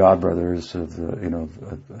be the godbrothers of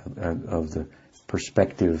the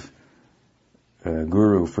prospective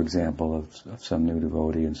guru, for example, of some new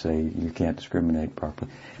devotee, and say you can't discriminate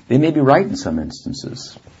properly. They may be right in some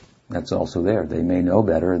instances. That's also there. They may know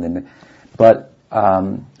better, but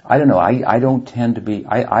I don't know. I don't tend to be.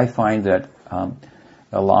 I find that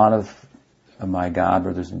a lot of my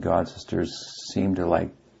godbrothers and godsisters seem to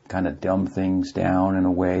kind of dumb things down in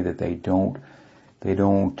a way that they don't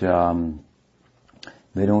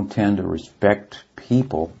tend to respect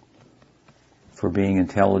people for being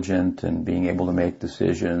intelligent and being able to make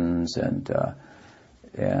decisions, and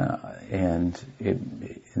then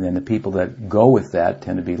the people that go with that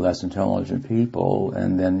tend to be less intelligent people,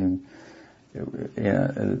 and then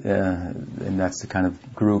and that's the kind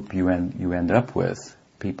of group you end up with,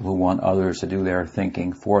 people who want others to do their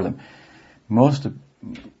thinking for them.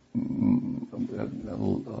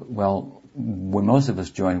 When most of us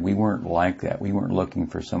joined, we weren't like that. We weren't looking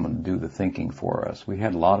for someone to do the thinking for us. We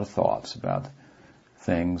had a lot of thoughts about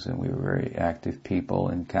things, and we were very active people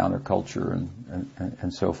in counterculture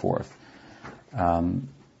and so forth.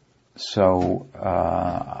 So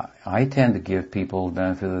I tend to give people the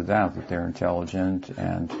benefit of the doubt that they're intelligent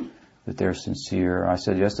and that they're sincere. I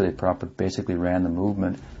said yesterday, Prabhupada basically ran the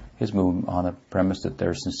movement, his movement, on a premise that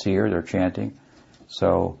they're sincere, they're chanting.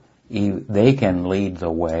 So they can lead the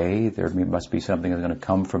way. There must be something that's going to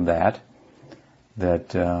come from that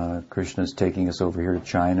Krishna is taking us over here to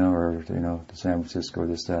China or, to San Francisco or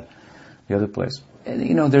the other place.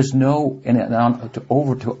 And, there's no,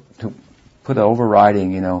 to put an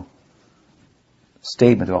overriding,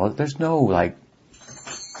 statement to all it, there's no,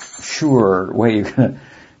 sure way you're going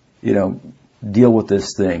to, deal with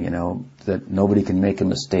this thing, that nobody can make a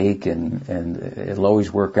mistake and it'll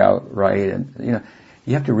always work out right. And,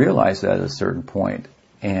 you have to realize that at a certain point.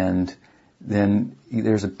 And then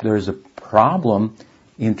there's a problem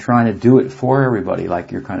in trying to do it for everybody,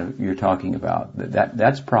 like you're talking about.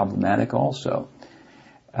 That's problematic also.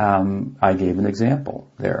 I gave an example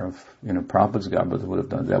there of, Prabhupada's Godbrothers would have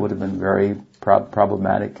done. That would have been very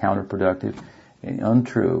problematic, counterproductive, and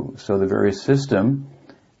untrue. So the very system,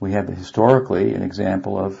 we have historically an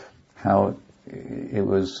example of how it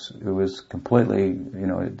was completely,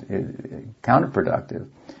 counterproductive.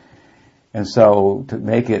 And so to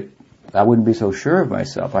make it, I wouldn't be so sure of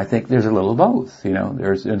myself. I think there's a little of both.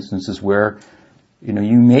 There's instances where, you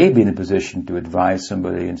may be in a position to advise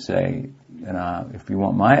somebody and say, if you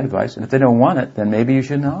want my advice, and if they don't want it, then maybe you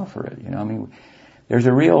shouldn't offer it. There's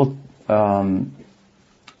a real, I'm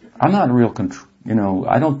not a real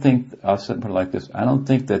I don't think, I'll put it like this, I don't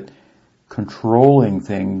think that controlling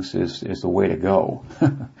things is the way to go.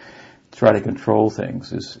 Try to control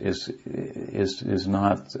things is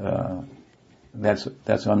not,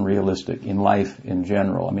 that's unrealistic in life in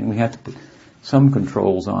general. We have to put some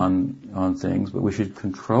controls on things, but we should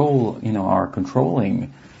control, our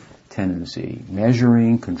controlling tendency,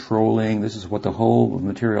 measuring, controlling. This is what the whole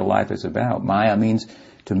material life is about. Maya means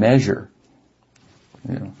to measure.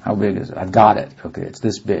 How big is it? I've got it. Okay, it's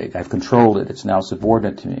this big. I've controlled it. It's now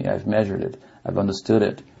subordinate to me. I've measured it. I've understood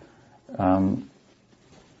it.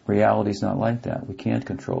 Reality's not like that. We can't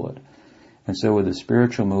control it. And so with the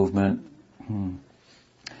spiritual movement,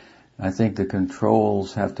 I think the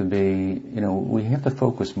controls have to be, we have to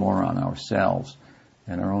focus more on ourselves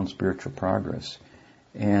and our own spiritual progress.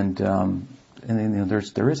 And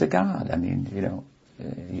there is a God.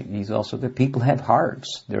 He's also, the people have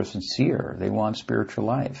hearts. They're sincere. They want spiritual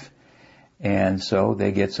life. And so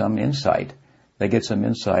they get some insight. They get some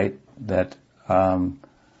insight that, that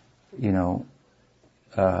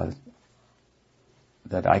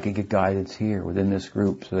I can get guidance here within this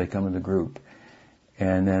group. So they come in the group.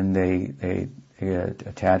 And then they get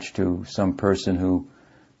attached to some person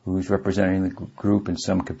who's representing the group in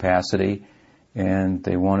some capacity. And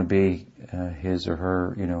they want to be his or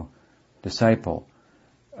her, disciple.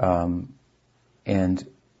 And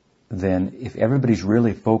then if everybody's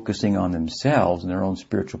really focusing on themselves and their own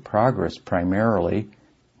spiritual progress primarily,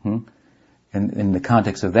 and in the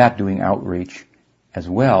context of that doing outreach as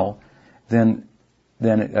well, then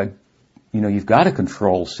you've got a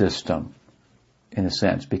control system in a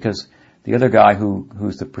sense, because the other guy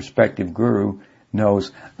who's the prospective guru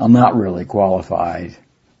knows, I'm not really qualified.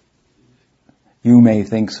 You may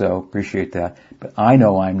think so, appreciate that, but I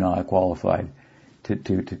know I'm not qualified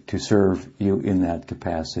to serve you in that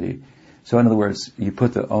capacity. So in other words, you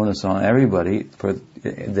put the onus on everybody,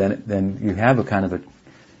 then you have a kind of a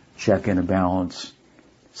check and a balance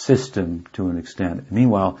system to an extent.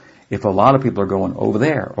 Meanwhile, if a lot of people are going over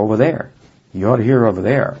there, you ought to hear over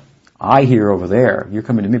there, I hear over there, you're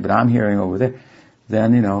coming to me, but I'm hearing over there,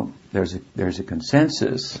 then, there's a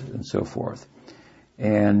consensus and so forth.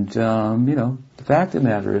 And, the fact of the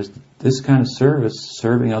matter is this kind of service,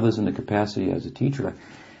 serving others in the capacity as a teacher,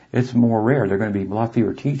 it's more rare. There are going to be a lot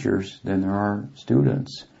fewer teachers than there are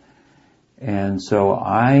students. And so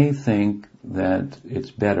I think that it's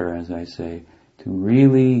better, as I say, to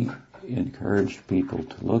really encourage people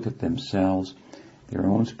to look at themselves, their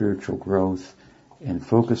own spiritual growth, and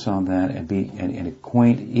focus on that and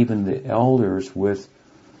acquaint even the elders with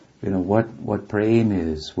what prema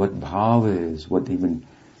is, what bhava is, what even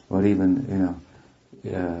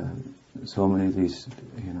so many of these,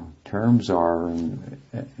 terms are,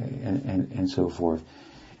 and so forth.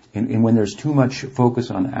 And when there's too much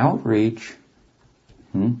focus on outreach,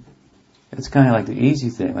 it's kind of like the easy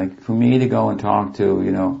thing. Like for me to go and talk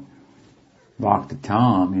to, Bhakti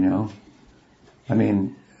Tom,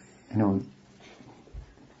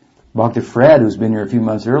 Bhakti Fred, who's been here a few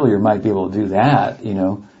months earlier, might be able to do that,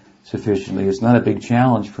 sufficiently. It's not a big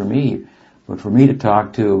challenge for me. But for me to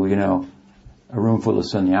talk to, a room full of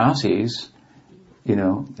sannyasis,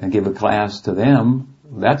 and give a class to them,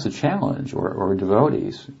 that's a challenge. Or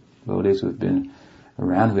devotees who have been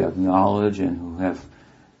around, who have knowledge and who have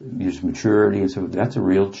used maturity and so forth. That's a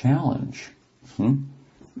real challenge.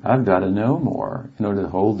 I've got to know more in order to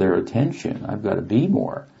hold their attention. I've got to be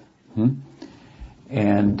more.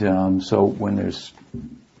 And so when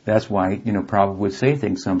that's why, Prabhupada would say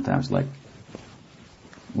things sometimes like,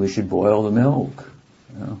 we should boil the milk.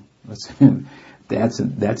 That's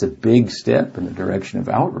a big step in the direction of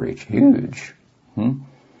outreach, huge.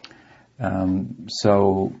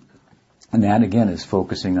 So, and that again is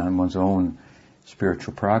focusing on one's own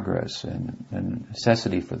spiritual progress and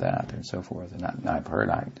necessity for that and so forth. And I've heard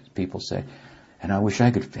people say, and I wish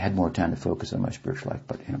I could have had more time to focus on my spiritual life,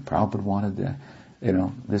 but Prabhupada wanted to,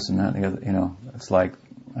 this and that and the other, it's like,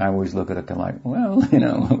 I always look at it kind of like, well,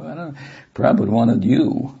 Prabhupada wanted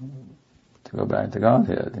you to go back to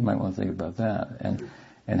Godhead. You might want to think about that.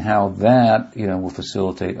 And how that, will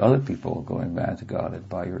facilitate other people going back to Godhead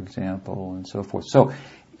by your example and so forth. So,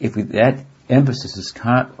 that emphasis is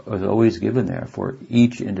always given there for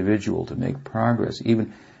each individual to make progress,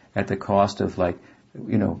 even at the cost of want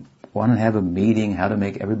to have a meeting, how to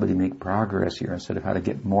make everybody make progress here instead of how to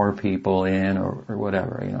get more people in or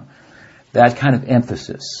whatever, That kind of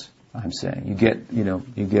emphasis, I'm saying. You get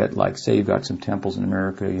like, say you've got some temples in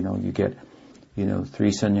America, you get,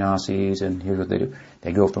 3 sannyasis, and here's what they do.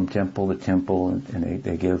 They go from temple to temple, and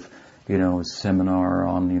they give, a seminar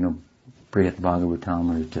on, Brihat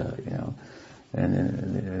Bhagavatam,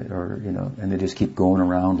 and they just keep going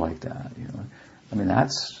around like that,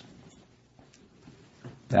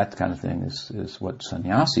 that kind of thing is what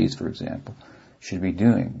sannyasis, for example, should be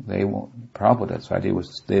doing. They won't. Prabhupada's idea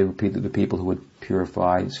was they would be the people who would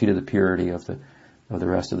purify, see to the purity of the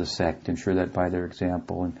rest of the sect, ensure that by their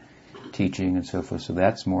example and teaching and so forth. So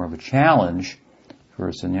that's more of a challenge for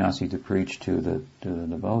a sannyasi to preach to the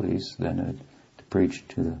devotees than to preach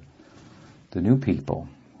to the new people.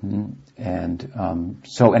 And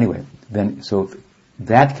so anyway, so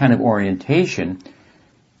that kind of orientation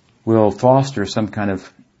will foster some kind of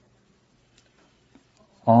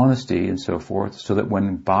honesty and so forth, so that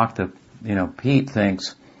when Bhakta, Pete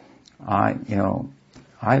thinks, I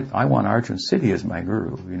want Arjun Siddhi as my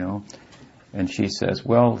guru, and she says,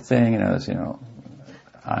 well, that's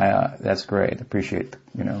great, appreciate,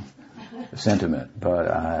 the sentiment, but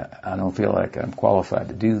I don't feel like I'm qualified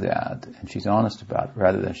to do that. And she's honest about it,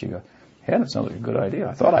 rather than she goes, hey, that sounds like a good idea.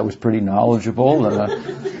 I thought I was pretty knowledgeable, and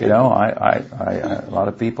a lot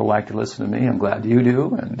of people like to listen to me. I'm glad you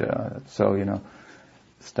do, and so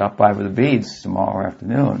stop by for the beads tomorrow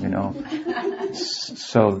afternoon.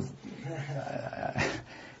 So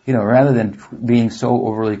rather than being so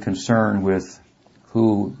overly concerned with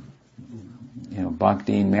who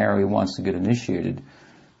Bhakti Mary wants to get initiated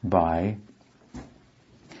by,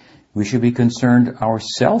 we should be concerned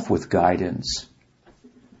ourselves with guidance,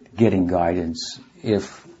 getting guidance,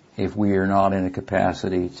 if we are not in a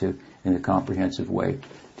capacity to, in a comprehensive way,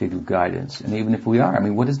 to do guidance. And even if we are,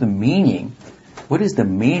 what is the meaning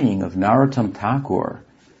of Narottam Thakur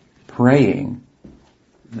praying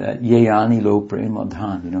that Yeyani Lo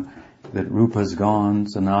Premadhan, that Rupa's gone,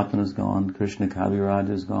 Sanatana's gone, Krishna Kaviraj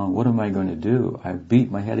is gone. What am I going to do? I beat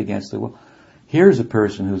my head against the wall. Here's a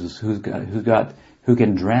person who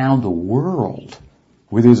can drown the world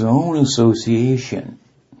with his own association,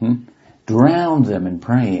 drown them in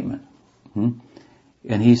prema.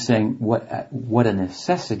 And he's saying what a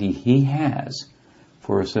necessity he has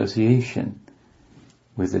for association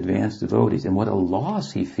with advanced devotees, and what a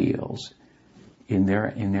loss he feels in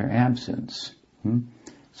their absence.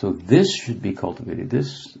 So this should be cultivated,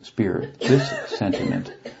 this spirit, this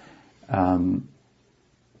sentiment. And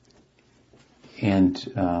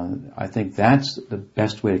I think that's the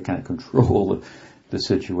best way to kind of control the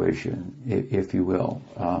situation, if you will.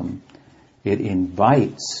 It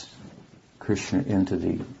invites Krishna into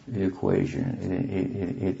the equation.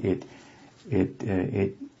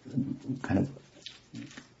 It kind of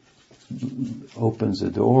opens the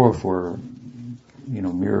door for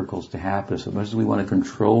miracles to happen. So much as we want to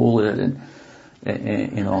control it, and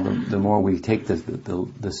the more we take the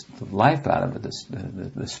life out of it,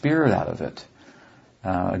 the spirit out of it,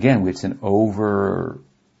 again, it's an over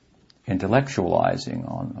intellectualizing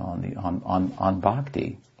on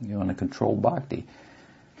bhakti, on a controlled bhakti.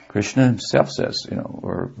 Krishna himself says,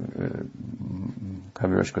 or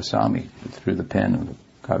Kaviraj Goswami, through the pen of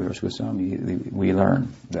Kaviraj Goswami, we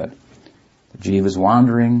learn that the jiva is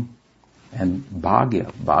wandering, and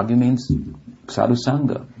bhagya means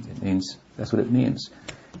sadhusanga. It means, that's what it means.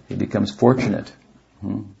 He becomes fortunate.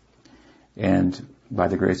 And by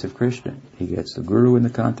the grace of Krishna, he gets the guru in the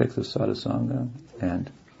context of sadhusanga,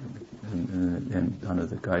 and under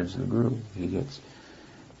the guidance of the guru, he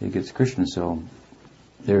gets Krishna. So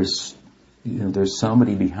there's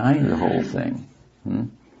somebody behind the whole thing.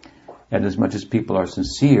 And as much as people are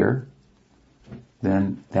sincere,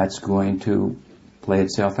 then that's going to play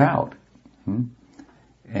itself out.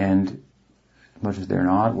 And as much as they're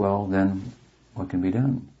not, well, then what can be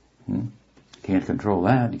done? You can't control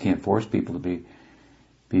that. You can't force people to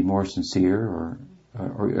be more sincere,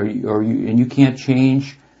 and you can't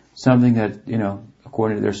change something that,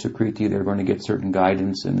 according to their Sukriti, they're going to get certain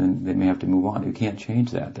guidance, and then they may have to move on. You can't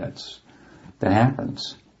change that. That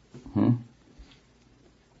happens.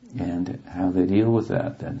 And how they deal with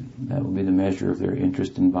that, then that will be the measure of their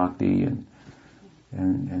interest in bhakti and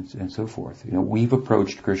so forth. We've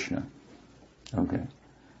approached Krishna. Okay.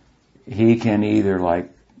 He can either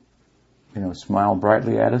smile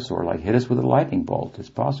brightly at us or hit us with a lightning bolt. It's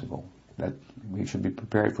possible. That we should be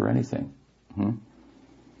prepared for anything.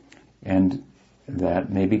 And that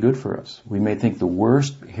may be good for us. We may think the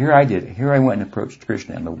worst, here I went and approached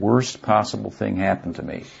Krishna, and the worst possible thing happened to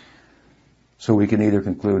me. So we can either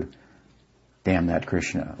conclude, damn that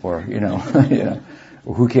Krishna, or,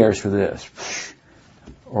 who cares for this?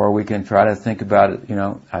 Or we can try to think about it,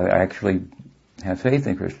 I actually have faith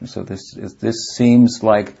in Krishna, so this seems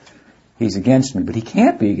like he's against me, but he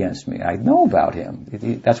can't be against me. I know about him.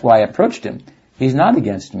 That's why I approached him. He's not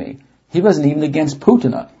against me. He wasn't even against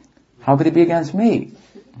Putana. How could he be against me?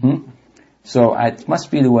 So it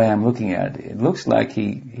must be the way I'm looking at it. It looks like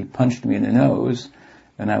he punched me in the nose,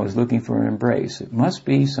 and I was looking for an embrace. It must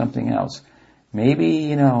be something else.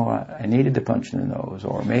 Maybe, I needed to punch in the nose,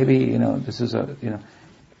 or maybe, this is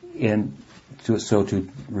so to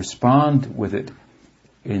respond with it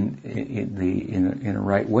in a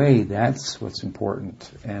right way, that's what's important.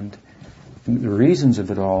 And the reasons of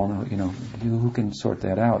it all, who can sort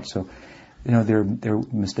that out? So, there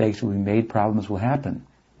mistakes will be made, problems will happen.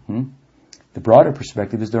 The broader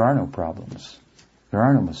perspective is there are no problems. There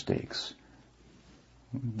are no mistakes.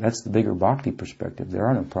 That's the bigger bhakti perspective. There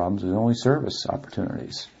are no problems. There's only service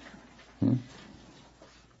opportunities.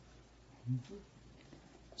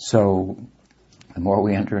 So, the more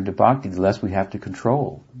we enter into bhakti, the less we have to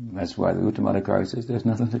control. That's why the Uttamadhikari says there's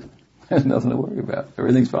nothing to worry about.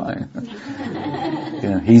 Everything's fine.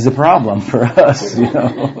 He's a problem for us,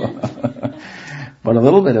 But a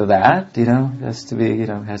little bit of that, has to be,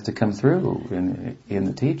 has to come through in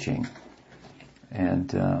the teaching.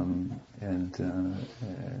 And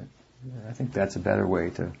I think that's a better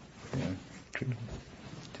way to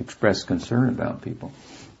express concern about people.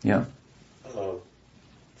 Yeah.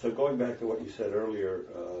 So going back to what you said earlier,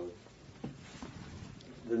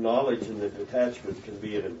 the knowledge and the detachment can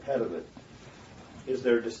be an impediment. Is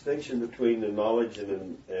there a distinction between the knowledge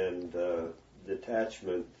and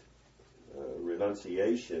detachment,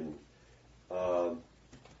 renunciation,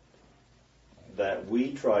 that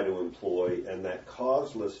we try to employ, and that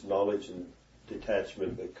causeless knowledge and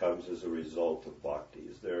detachment that comes as a result of bhakti?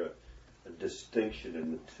 Is there a distinction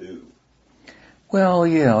in the two? Well,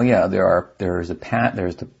 there's the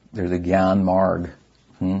Gyan Marg,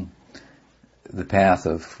 the path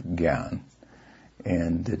of Gyan,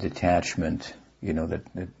 and the detachment,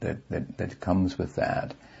 that comes with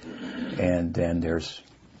that. And then there's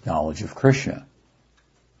knowledge of Krishna.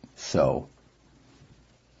 So,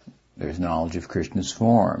 there's knowledge of Krishna's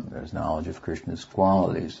form, there's knowledge of Krishna's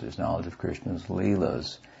qualities, there's knowledge of Krishna's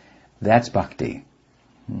leelas. That's bhakti.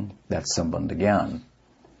 That's Sambandha Gyan.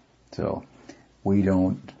 So, we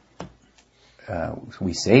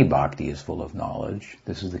say bhakti is full of knowledge.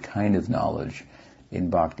 This is the kind of knowledge in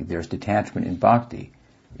bhakti. There's detachment in bhakti,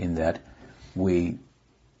 in that we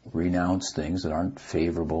renounce things that aren't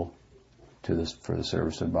favorable for the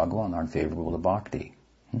service of Bhagavan, aren't favorable to bhakti.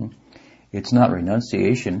 It's not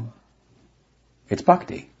renunciation, it's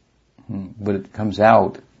bhakti. But it comes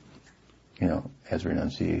out, as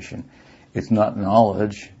renunciation. It's not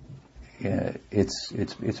knowledge,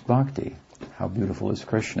 it's bhakti. How beautiful is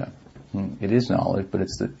Krishna? It is knowledge, but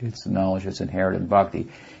it's the knowledge that's inherent in bhakti.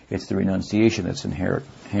 It's the renunciation that's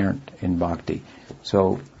inherent in bhakti.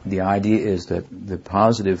 So the idea is that the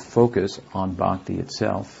positive focus on bhakti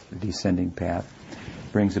itself, the descending path,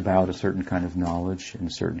 brings about a certain kind of knowledge and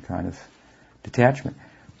a certain kind of detachment.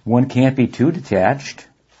 One can't be too detached,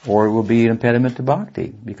 or it will be an impediment to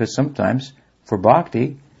bhakti, because sometimes for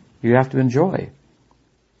bhakti you have to enjoy.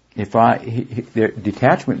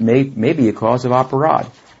 Detachment may be a cause of aparad.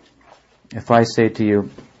 If I say to you,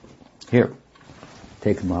 here,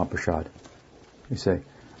 take the Mahaprasad, you say,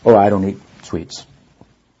 oh, I don't eat sweets.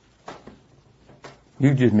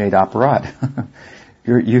 You just made aparad.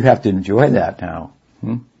 You have to enjoy that now.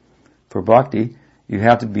 For bhakti, you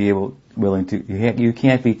have to be willing to. You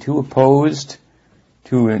can't be too opposed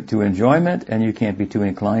to enjoyment, and you can't be too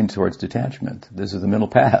inclined towards detachment. This is the middle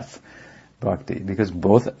path, bhakti, because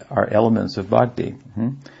both are elements of bhakti.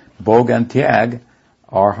 Bhog and tyag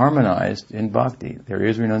are harmonized in bhakti. There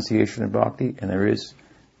is renunciation in bhakti, and there is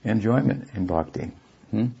enjoyment in bhakti.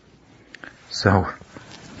 So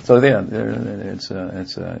then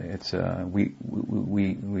we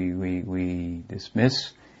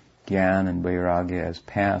dismiss Gyan and Vairagya as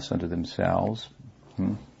paths unto themselves.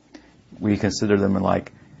 We consider them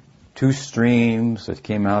like two streams that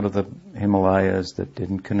came out of the Himalayas that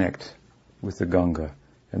didn't connect with the Ganga,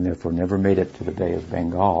 and therefore never made it to the Bay of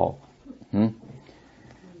Bengal.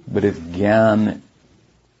 But if Gyan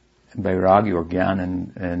and Vairagya, or Gyan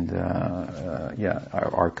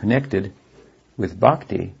are connected with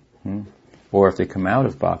bhakti, or if they come out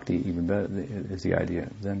of bhakti, even better is the idea,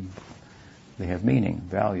 then they have meaning,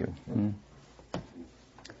 value.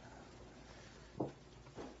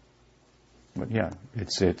 But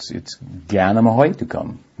it's jnanam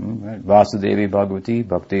ahaitukam. Right? Vasudevi Bhagavati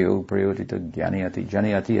Bhakteo Prayotita Jnanayati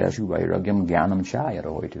Janayati Ashu Vairagyam Jnanam Chayat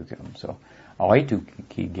ahaitukam. So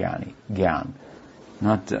ahaituki jnana.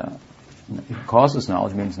 Not causeless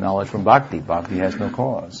knowledge means knowledge from bhakti. Bhakti has no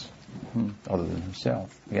cause other than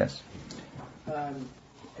himself. Yes.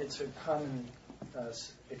 It's a common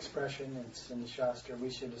expression. It's in the Shastra. We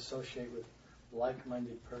should associate with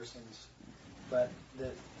like-minded persons. But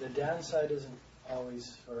the downside isn't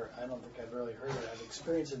always, or I don't think I've really heard it. I've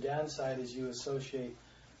experienced the downside is you associate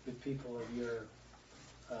with people of your,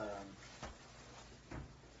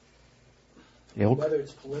 whether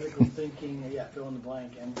it's political thinking, fill in the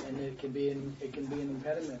blank, and it can be an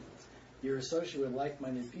impediment. You're associated with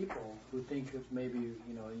like-minded people who think of maybe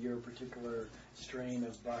your particular strain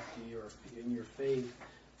of bhakti or in your faith,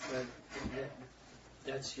 but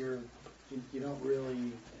that's you don't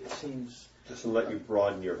really. It seems. Just to let you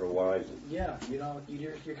broaden your horizon. Yeah,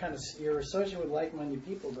 you're associated with like-minded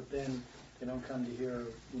people, but then they don't come to hear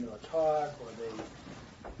a talk, or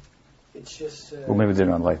it's just. Well, maybe they're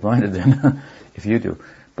not like-minded then, if you do.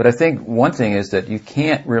 But I think one thing is that you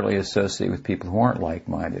can't really associate with people who aren't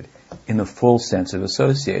like-minded in the full sense of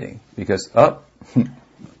associating, because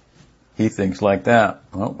he thinks like that.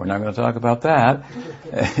 Well, we're not going to talk about that.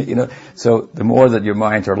 So the more that your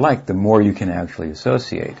minds are like, the more you can actually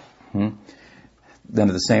associate. Then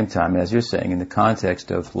at the same time, as you're saying, in the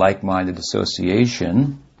context of like-minded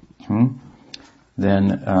association,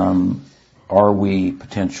 then are we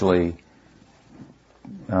potentially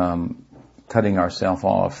cutting ourselves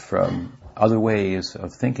off from other ways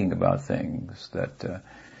of thinking about things?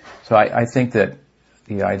 So I think that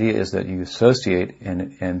the idea is that you associate,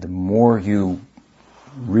 and the more you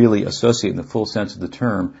really associate in the full sense of the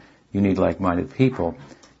term, you need like-minded people.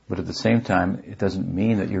 But at the same time, it doesn't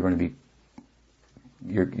mean that you're going to be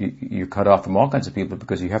you're cut off from all kinds of people,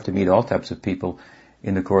 because you have to meet all types of people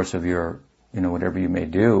in the course of your whatever you may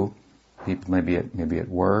do. People maybe at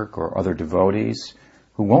work, or other devotees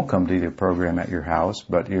who won't come to your program at your house,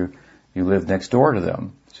 but you live next door to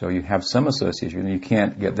them, so you have some association. You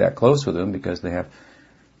can't get that close with them because they have,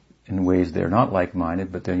 in ways, they're not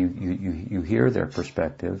like-minded, but then you hear their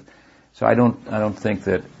perspective. So I don't think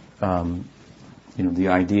that the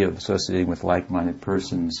idea of associating with like-minded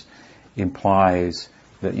persons implies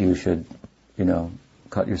that you should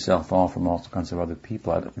cut yourself off from all kinds of other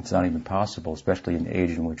people. It's not even possible, especially in the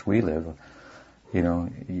age in which we live.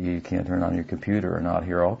 You can't turn on your computer and not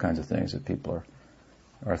hear all kinds of things that people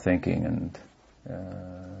are thinking, and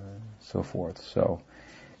so forth. So,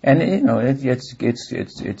 and it's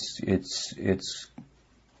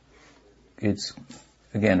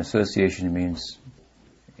again, association means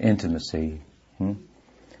intimacy.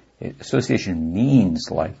 Association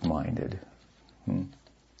means like-minded,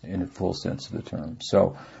 in a full sense of the term.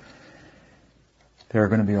 So there are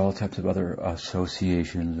going to be all types of other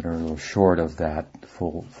associations that are a little short of that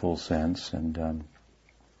full sense, and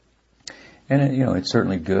it's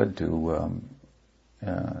certainly good to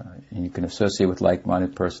you can associate with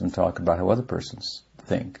like-minded person and talk about how other persons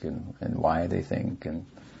think and why they think, and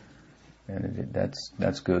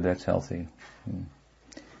that's good, that's healthy.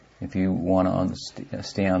 If you want to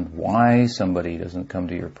understand why somebody doesn't come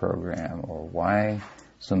to your program or why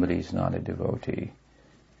somebody's not a devotee,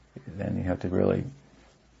 then you have to really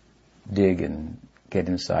dig and get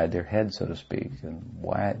inside their head, so to speak, and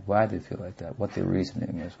why they feel like that, what their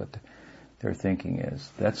reasoning is, what their thinking is.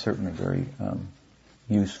 That's certainly very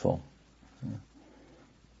useful.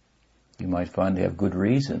 You might find they have good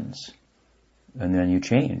reasons, and then you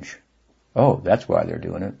change. Oh, that's why they're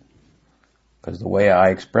doing it. Because the way I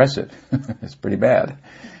express it is pretty bad.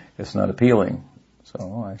 It's not appealing.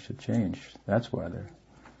 So I should change. That's why they're...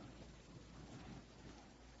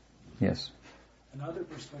 Yes? Another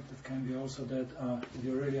perspective can be also that if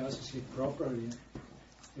you really associate properly,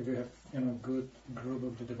 if you have good group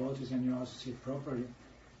of the devotees and you associate properly,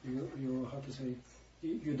 you how to say,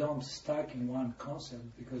 you don't stuck in one concept,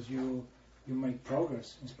 because you make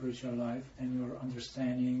progress in spiritual life, and your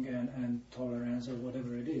understanding and tolerance or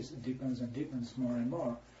whatever it is, it deepens and deepens more and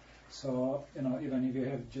more. So, even if you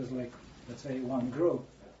have just like, let's say, one group,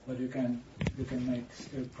 but you can make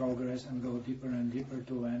still progress and go deeper and deeper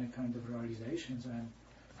to any kind of realizations, and,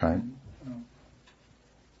 right. and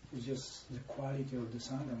it's just the quality of the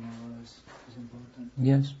sangha more or less is important.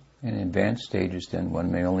 Yes. In advanced stages, then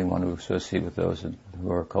one may only want to associate with those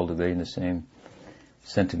who are cultivating the same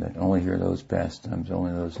sentiment. Only hear those pastimes,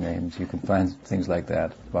 only those names. You can find things like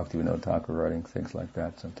that. Bhaktivinoda Thakur writing things like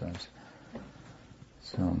that sometimes.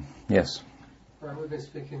 So, yes. We've been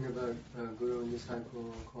speaking about guru and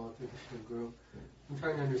disciple qualification of guru. I'm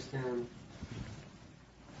trying to understand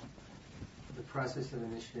the process of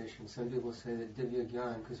initiation. Some people say that Divya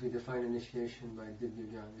Gyan, because we define initiation by Divya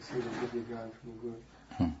Gyan. We see the Divya Gyan from the guru.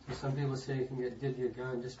 So some people say you can get Divya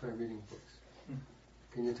Gyan just by reading books.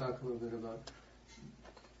 Can you talk a little bit about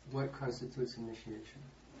what constitutes initiation?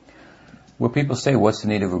 Well, people say, what's the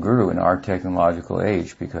need of a guru in our technological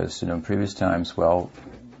age? Because in previous times,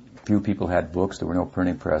 few people had books. There were no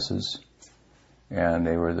printing presses, and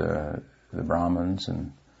they were the Brahmins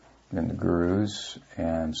and the gurus,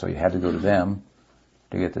 and so you had to go to them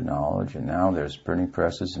to get the knowledge. And now there's printing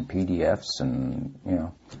presses and PDFs, and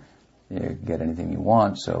you get anything you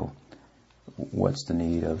want. So, what's the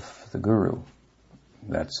need of the guru?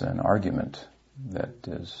 That's an argument that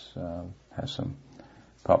has some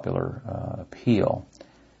popular appeal,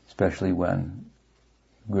 especially when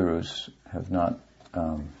gurus have not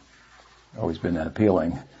always been that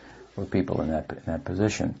appealing for people in that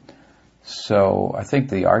position. So I think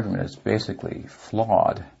the argument is basically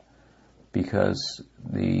flawed, because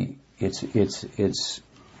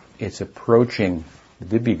it's approaching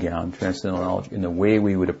the Vibhya-gyan, transcendental knowledge, in the way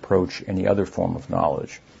we would approach any other form of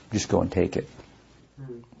knowledge. Just go and take it.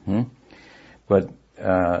 But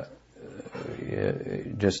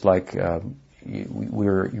just like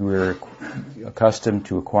we're accustomed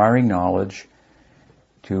to acquiring knowledge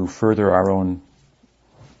to further our own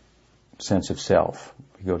sense of self.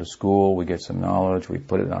 We go to school, we get some knowledge, we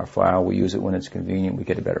put it in our file, we use it when it's convenient, we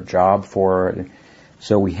get a better job for it.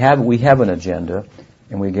 So we have an agenda,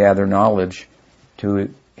 and we gather knowledge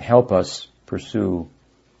to help us pursue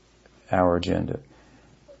our agenda.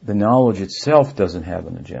 The knowledge itself doesn't have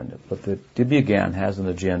an agenda, but the Divya-gyan has an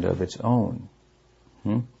agenda of its own.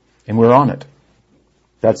 And we're on it.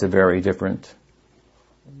 That's a very different,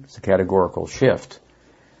 it's a categorical shift.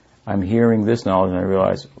 I'm hearing this knowledge and I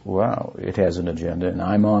realize, wow, it has an agenda and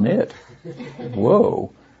I'm on it.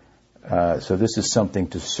 Whoa. So this is something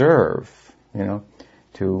to serve, to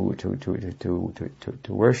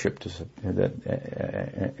worship,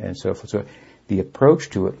 and so forth. So the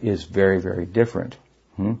approach to it is very, very different.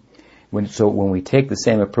 When we take the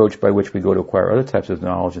same approach by which we go to acquire other types of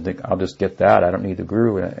knowledge and think, I'll just get that, I don't need the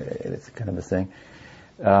guru, it's kind of a thing,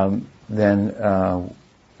 then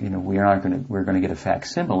we're going to get a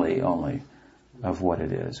facsimile only of what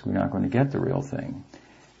it is. We're not going to get the real thing.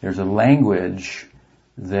 There's a language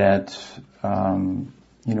that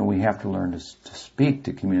we have to learn to speak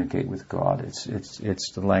to communicate with God.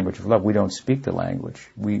 It's the language of love. We don't speak the language.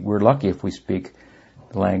 We're lucky if we speak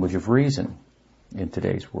the language of reason in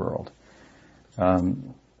today's world. A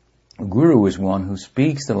guru is one who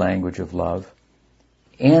speaks the language of love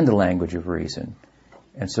and the language of reason.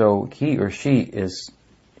 And so he or she is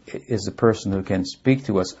the person who can speak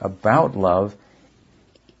to us about love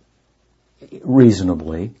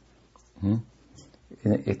reasonably,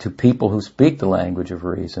 to people who speak the language of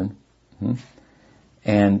reason,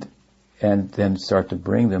 and then start to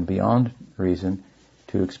bring them beyond reason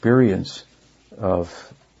to experience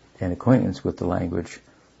of and acquaintance with the language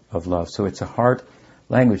of love. So it's a heart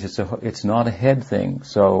language. It's not a head thing.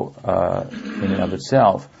 So in and of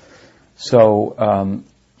itself. So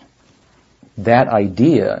that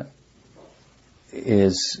idea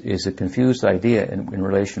is a confused idea in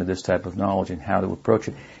relation to this type of knowledge and how to approach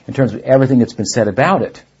it in terms of everything that's been said about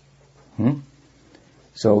it.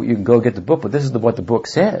 So you can go get the book, but this is what the book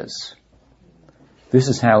says. This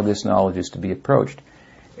is how this knowledge is to be approached,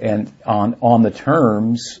 and on the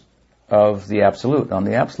terms of the Absolute, on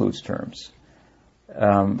the Absolute's terms.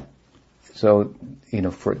 So,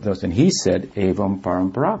 for those, and he said, Evam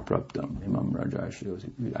Parampara Praptam, Imam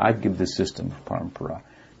Rajarshi. I give this system Parampara.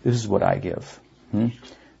 This is what I give.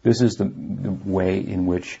 This is the way in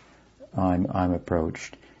which I'm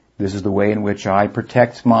approached. This is the way in which I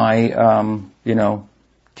protect my,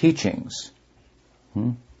 teachings.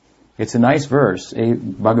 It's a nice verse.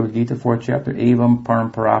 Bhagavad Gita, 4th chapter. Evam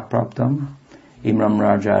Parampara Praptam, Imam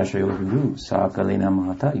Rajarshi Yogidu, Sakalina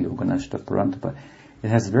Mahata Yoganashta Parantapa. It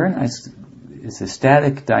has a very nice, it's a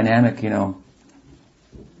static, dynamic,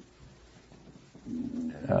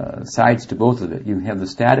 sides to both of it. You have the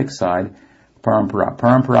static side, parampara.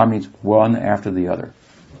 Parampara means one after the other.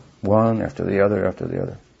 One after the other after the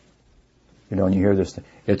other. And you hear this,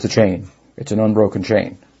 it's a chain. It's an unbroken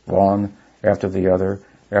chain. One after the other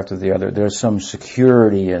after the other. There's some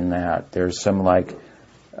security in that. There's some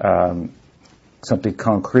something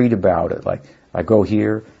concrete about it. Like, I go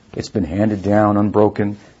here, it's been handed down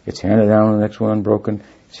unbroken. It's handed down to the next one unbroken.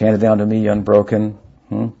 It's handed down to me unbroken.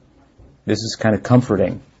 This is kind of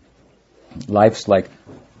comforting. Life's like,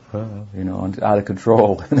 out of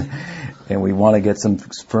control. And we want to get some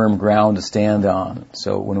firm ground to stand on.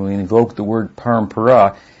 So when we invoke the word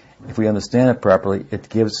parampara, if we understand it properly, it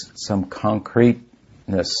gives some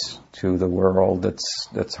concreteness to the world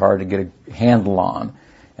that's hard to get a handle on,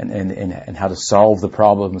 and how to solve the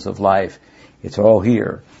problems of life. It's all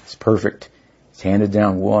here. It's perfect. It's handed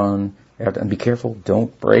down one. And be careful.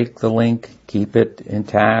 Don't break the link. Keep it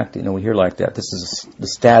intact. We hear like that. This is the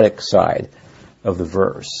static side of the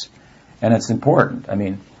verse. And it's important. I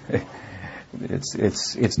mean,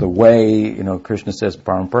 it's the way, Krishna says,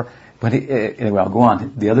 parampara. But anyway, I'll go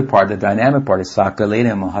on. The other part, the dynamic part, is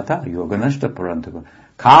sakalena mahata yoganashta parantapa.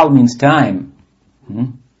 Kal means time.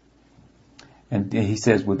 And he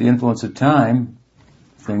says, with the influence of time,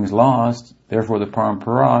 things lost. Therefore, the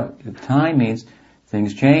parampara, time means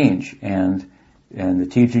things change, and the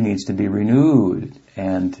teaching needs to be renewed,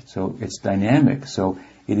 and so it's dynamic. So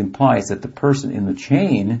it implies that the person in the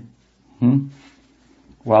chain,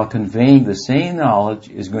 while conveying the same knowledge,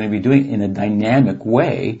 is going to be doing it in a dynamic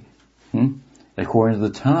way, according to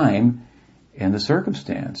the time and the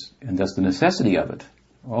circumstance, and that's the necessity of it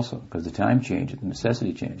also, because the time changed, the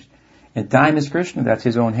necessity changed. And time is Krishna, that's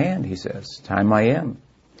his own hand, he says. Time I am.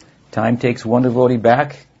 Time takes one devotee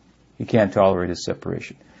back. He can't tolerate his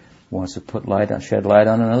separation. Wants to shed light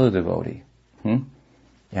on another devotee. And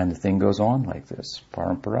the thing goes on like this.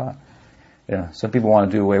 Parampara. Some people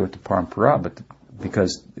want to do away with the parampara, but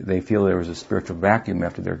because they feel there was a spiritual vacuum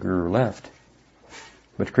after their guru left.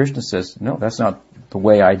 But Krishna says, no, that's not the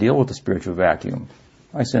way I deal with the spiritual vacuum.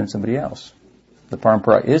 I send somebody else. The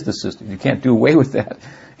parampara is the system. You can't do away with that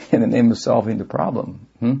in the name of solving the problem.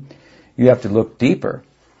 You have to look deeper.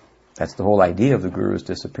 That's the whole idea of the guru's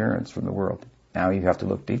disappearance from the world. Now you have to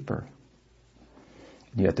look deeper.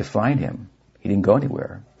 You have to find him. He didn't go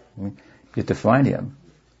anywhere. You have to find him.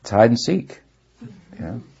 It's hide and seek.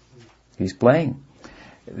 He's playing.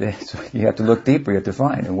 So you have to look deeper. You have to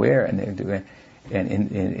find and where and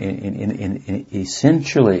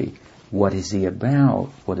essentially, what is he about?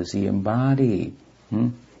 What does he embody?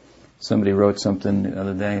 Somebody wrote something the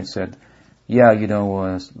other day and said,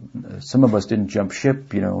 some of us didn't jump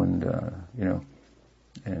ship, and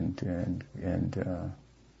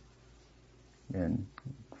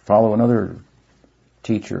follow another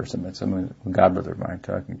teacher or something. Some godbrother of mine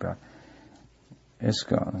talking about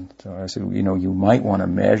ISKCON. So I said, you might want to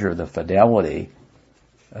measure the fidelity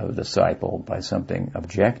of a disciple by something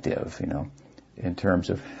objective, in terms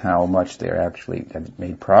of how much they actually have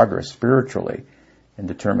made progress spiritually. And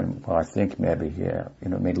determine, I think maybe, it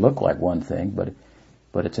may look like one thing, but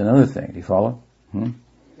it's another thing. Do you follow? You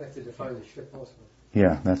have to define the ship also.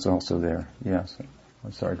 Yeah, that's also there. Yes.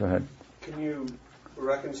 I'm sorry, go ahead. Can you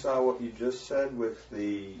reconcile what you just said with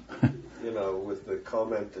the, with the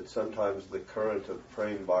comment that sometimes the current of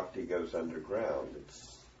prema bhakti goes underground?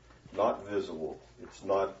 It's not visible. It's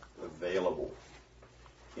not available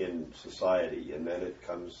in society, and then it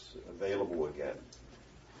comes available again.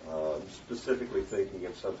 Specifically thinking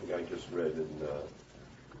of something I just read in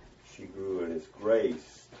Shri Guru and His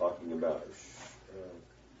Grace, talking about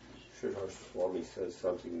Sridhar Swami says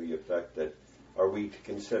something to the effect that, are we to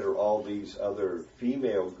consider all these other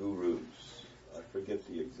female gurus forget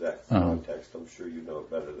the exact context. I'm sure you know it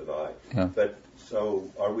better than I. Yeah. But so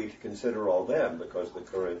are we to consider all them because the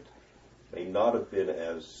current may not have been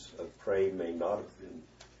as praying, may not have been.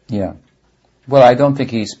 Yeah. Well, I don't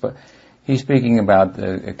think he's speaking about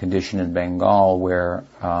a condition in Bengal where,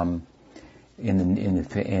 in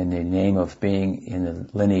the name of being in the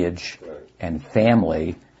lineage and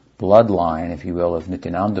family, bloodline, if you will, of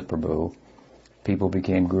Nityananda Prabhu, people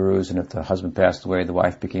became gurus, and if the husband passed away, the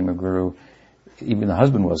wife became a guru. Even the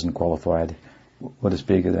husband wasn't qualified, what is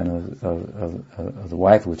speaker then of the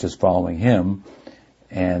wife, which is following him,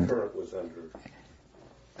 and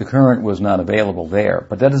the current was not available there.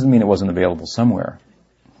 But that doesn't mean it wasn't available somewhere.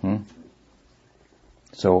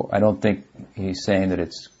 So I don't think he's saying that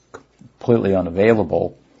it's completely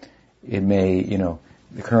unavailable. It may,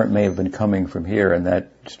 the current may have been coming from here, and that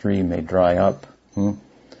stream may dry up.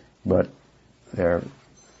 But there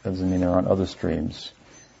doesn't mean there aren't other streams.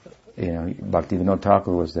 Bhaktivinoda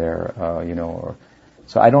Thakur was there,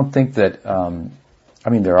 so I don't think that,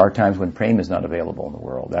 there are times when prema is not available in the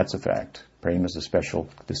world. That's a fact. Prema is a special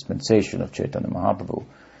dispensation of Chaitanya Mahaprabhu,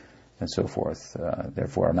 and so forth.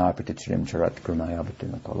 Therefore, anapatichirim charat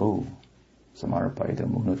krunayabatina kalu samarpaita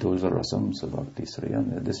munatoza rasam savakti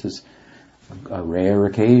sriyam. This is a rare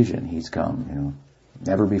occasion. He's come,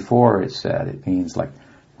 Never before, it's said. It means like,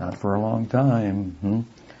 not for a long time.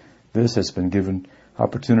 This has been given,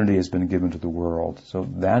 opportunity has been given to the world. So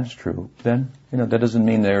that's true. Then, that doesn't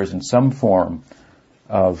mean there isn't some form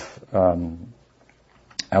of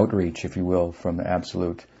outreach, if you will, from the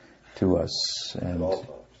Absolute to us. And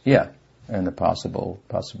and the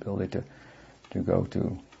possibility to go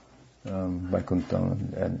to Vaikuntha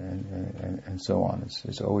and so on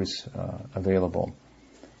is always available.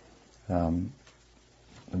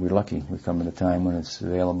 We're lucky. We come at a time when it's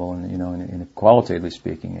available, and in qualitatively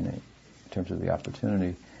speaking, in terms of the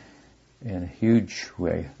opportunity, in a huge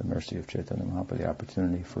way, the mercy of Chaitanya Mahaprabhu, the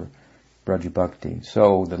opportunity for Braja Bhakti.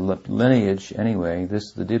 So the lineage, anyway,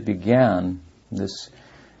 this began. This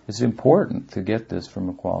is important to get this from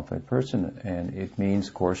a qualified person, and it means,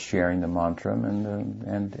 of course, sharing the mantra and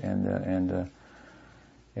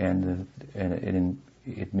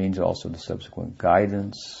it means also the subsequent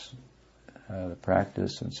guidance. The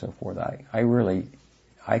practice and so forth. I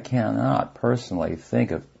cannot personally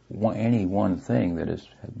think of any one thing that is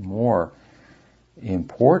more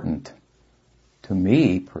important to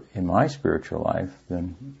me in my spiritual life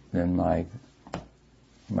than my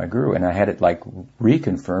guru. And I had it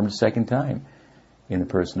reconfirmed a second time in the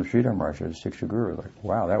person of Sridhar Maharaj, the Shiksha Guru.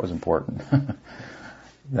 Wow, that was important.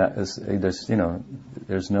 There's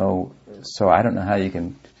no, so I don't know how you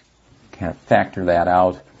can kind of factor that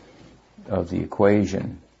out of the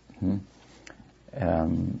equation, in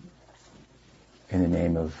the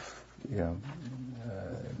name of,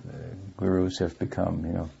 gurus have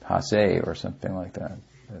become, passe or something like that.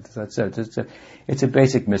 It's a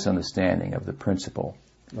basic misunderstanding of the principle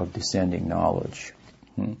of descending knowledge.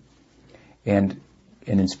 And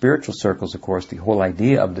in spiritual circles, of course, the whole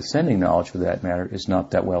idea of descending knowledge, for that matter, is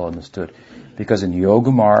not that well understood. Because in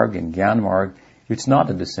Yoga Marg and Gyan Marg, it's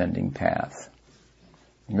not a descending path.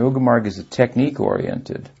 Yoga Marg is a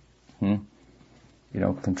technique-oriented.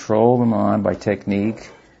 Control the mind by technique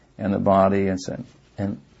and the body, and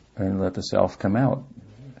let the self come out.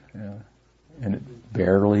 And it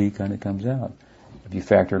barely kind of comes out. If you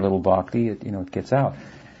factor a little bhakti, it gets out.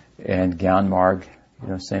 And Gyan Marg,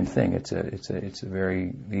 same thing. It's a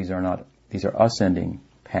very, these are ascending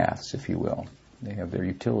paths, if you will. They have their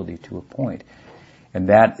utility to a point. And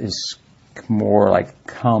that is more like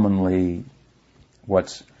commonly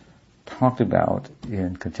what's talked about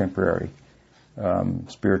in contemporary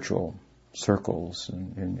spiritual circles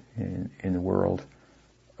in the world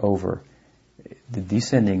over. The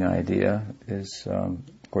descending idea is, of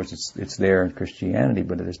course, it's there in Christianity,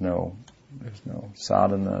 but there's no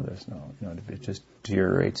sadhana. There's no, it just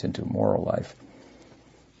deteriorates into moral life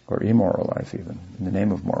or immoral life, even in the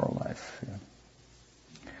name of moral life. Yeah.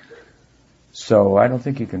 So I don't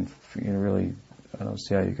think you can really. I don't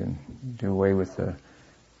see how you can do away with the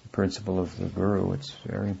principle of the guru. It's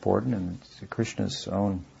very important, and it's Krishna's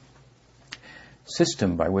own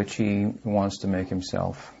system by which he wants to make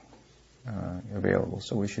himself available.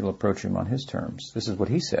 So we should approach him on his terms. This is what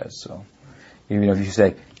he says. So even if you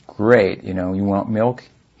say, great, you want milk?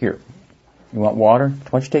 Here. You want water?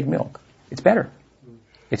 Why don't you take milk? It's better.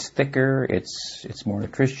 It's thicker. It's more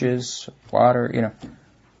nutritious. Water,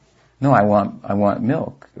 No, I want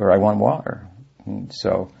milk, or I want water. And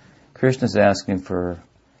so Krishna's asking for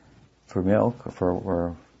milk, or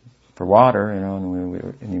for water, and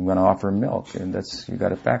you want to offer him milk, and you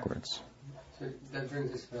got it backwards. So that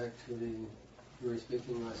brings us back to the We were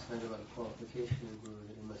speaking last night about the qualification of Guru,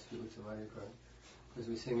 that he must be Uttamadhikari. Because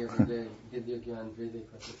we sing every day, Vidya Gyan Vede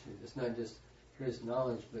Prakati. It's not just, here's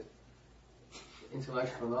knowledge, but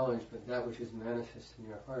intellectual knowledge, but that which is manifest in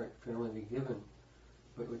your heart can only be given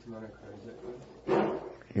by Uttamadhikari. Is that good?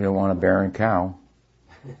 You don't want a barren cow.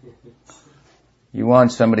 You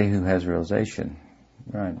want somebody who has realization.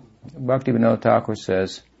 Right. Bhaktivinoda Thakur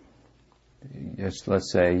says,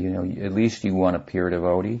 let's say, at least you want a pure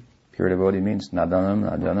devotee. Pure devotee means nadanam,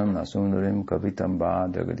 nasundarim, kavitam ba,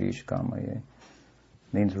 jagadish kamaye.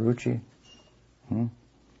 Means ruchi.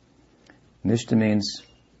 Nishta means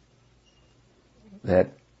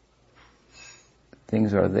that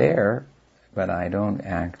things are there, but I don't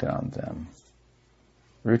act on them.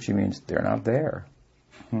 Ruchi means they're not there.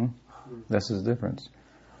 This is the difference.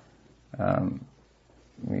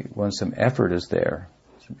 When some effort is there,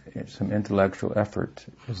 some intellectual effort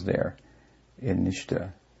is there in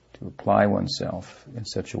Nishta, to apply oneself in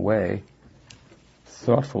such a way,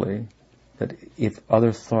 thoughtfully, that if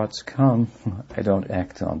other thoughts come, I don't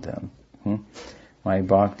act on them. My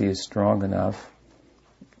bhakti is strong enough,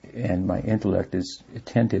 and my intellect is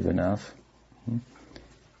attentive enough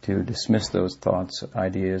to dismiss those thoughts,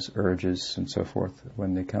 ideas, urges, and so forth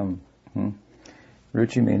when they come.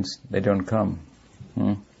 Ruchi means they don't come.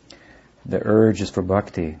 The urge is for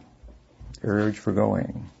bhakti, urge for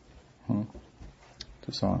going. It's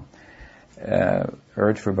a song.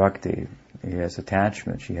 Urge for bhakti. He has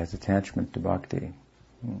attachment. She has attachment to bhakti.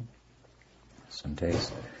 Some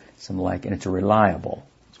taste, some like, and it's reliable.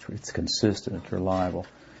 It's consistent. It's reliable.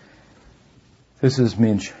 This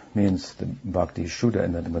means the bhakti is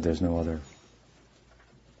Shuddha, but there's no other.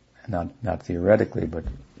 Not theoretically, but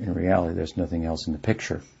in reality, there's nothing else in the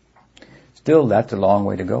picture. Still, that's a long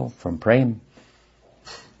way to go from prem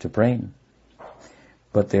to prem.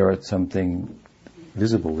 But there is something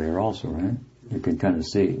visible there also, right? You can kind of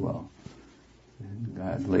see, well,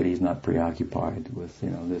 the lady's not preoccupied with,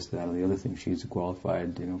 this, that, or the other thing. She's a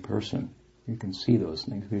qualified, person. You can see those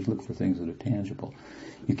things. You look for things that are tangible.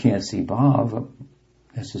 You can't see bhav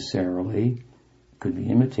necessarily. Could be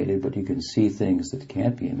imitated, but you can see things that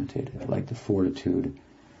can't be imitated, like the fortitude,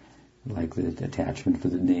 like the attachment for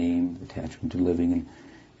the name, the attachment to living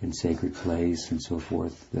in sacred place, and so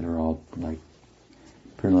forth, that are all like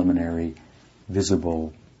preliminary,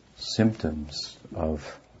 visible symptoms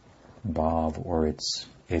of bhav, or it's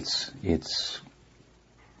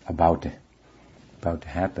about to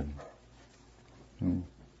happen.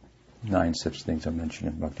 9 such things are mentioned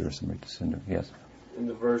in Bhakti Rasamrita Sindhu. Yes. In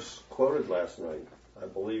the verse quoted last night, I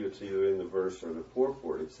believe it's either in the verse or the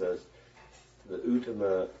purport, it says, the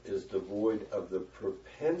Uttama is devoid of the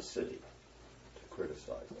propensity to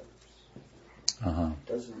criticize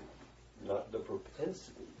others. Not the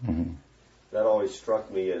propensity. That always struck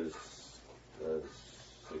me as a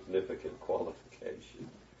significant qualification.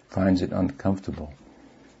 Finds it uncomfortable.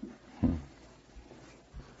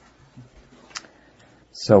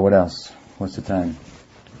 So what else? What's the time?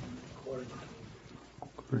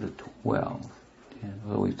 11:45.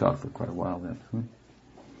 Well, we've talked for quite a while then.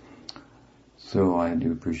 So I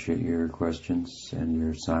do appreciate your questions and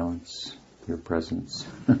your silence, your presence.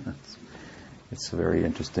 It's very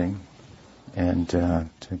interesting, and to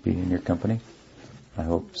be in your company. I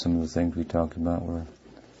hope some of the things we talked about were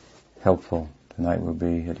helpful. Tonight we'll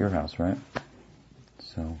be at your house, right?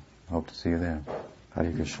 So I hope to see you there.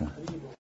 Hare Krishna.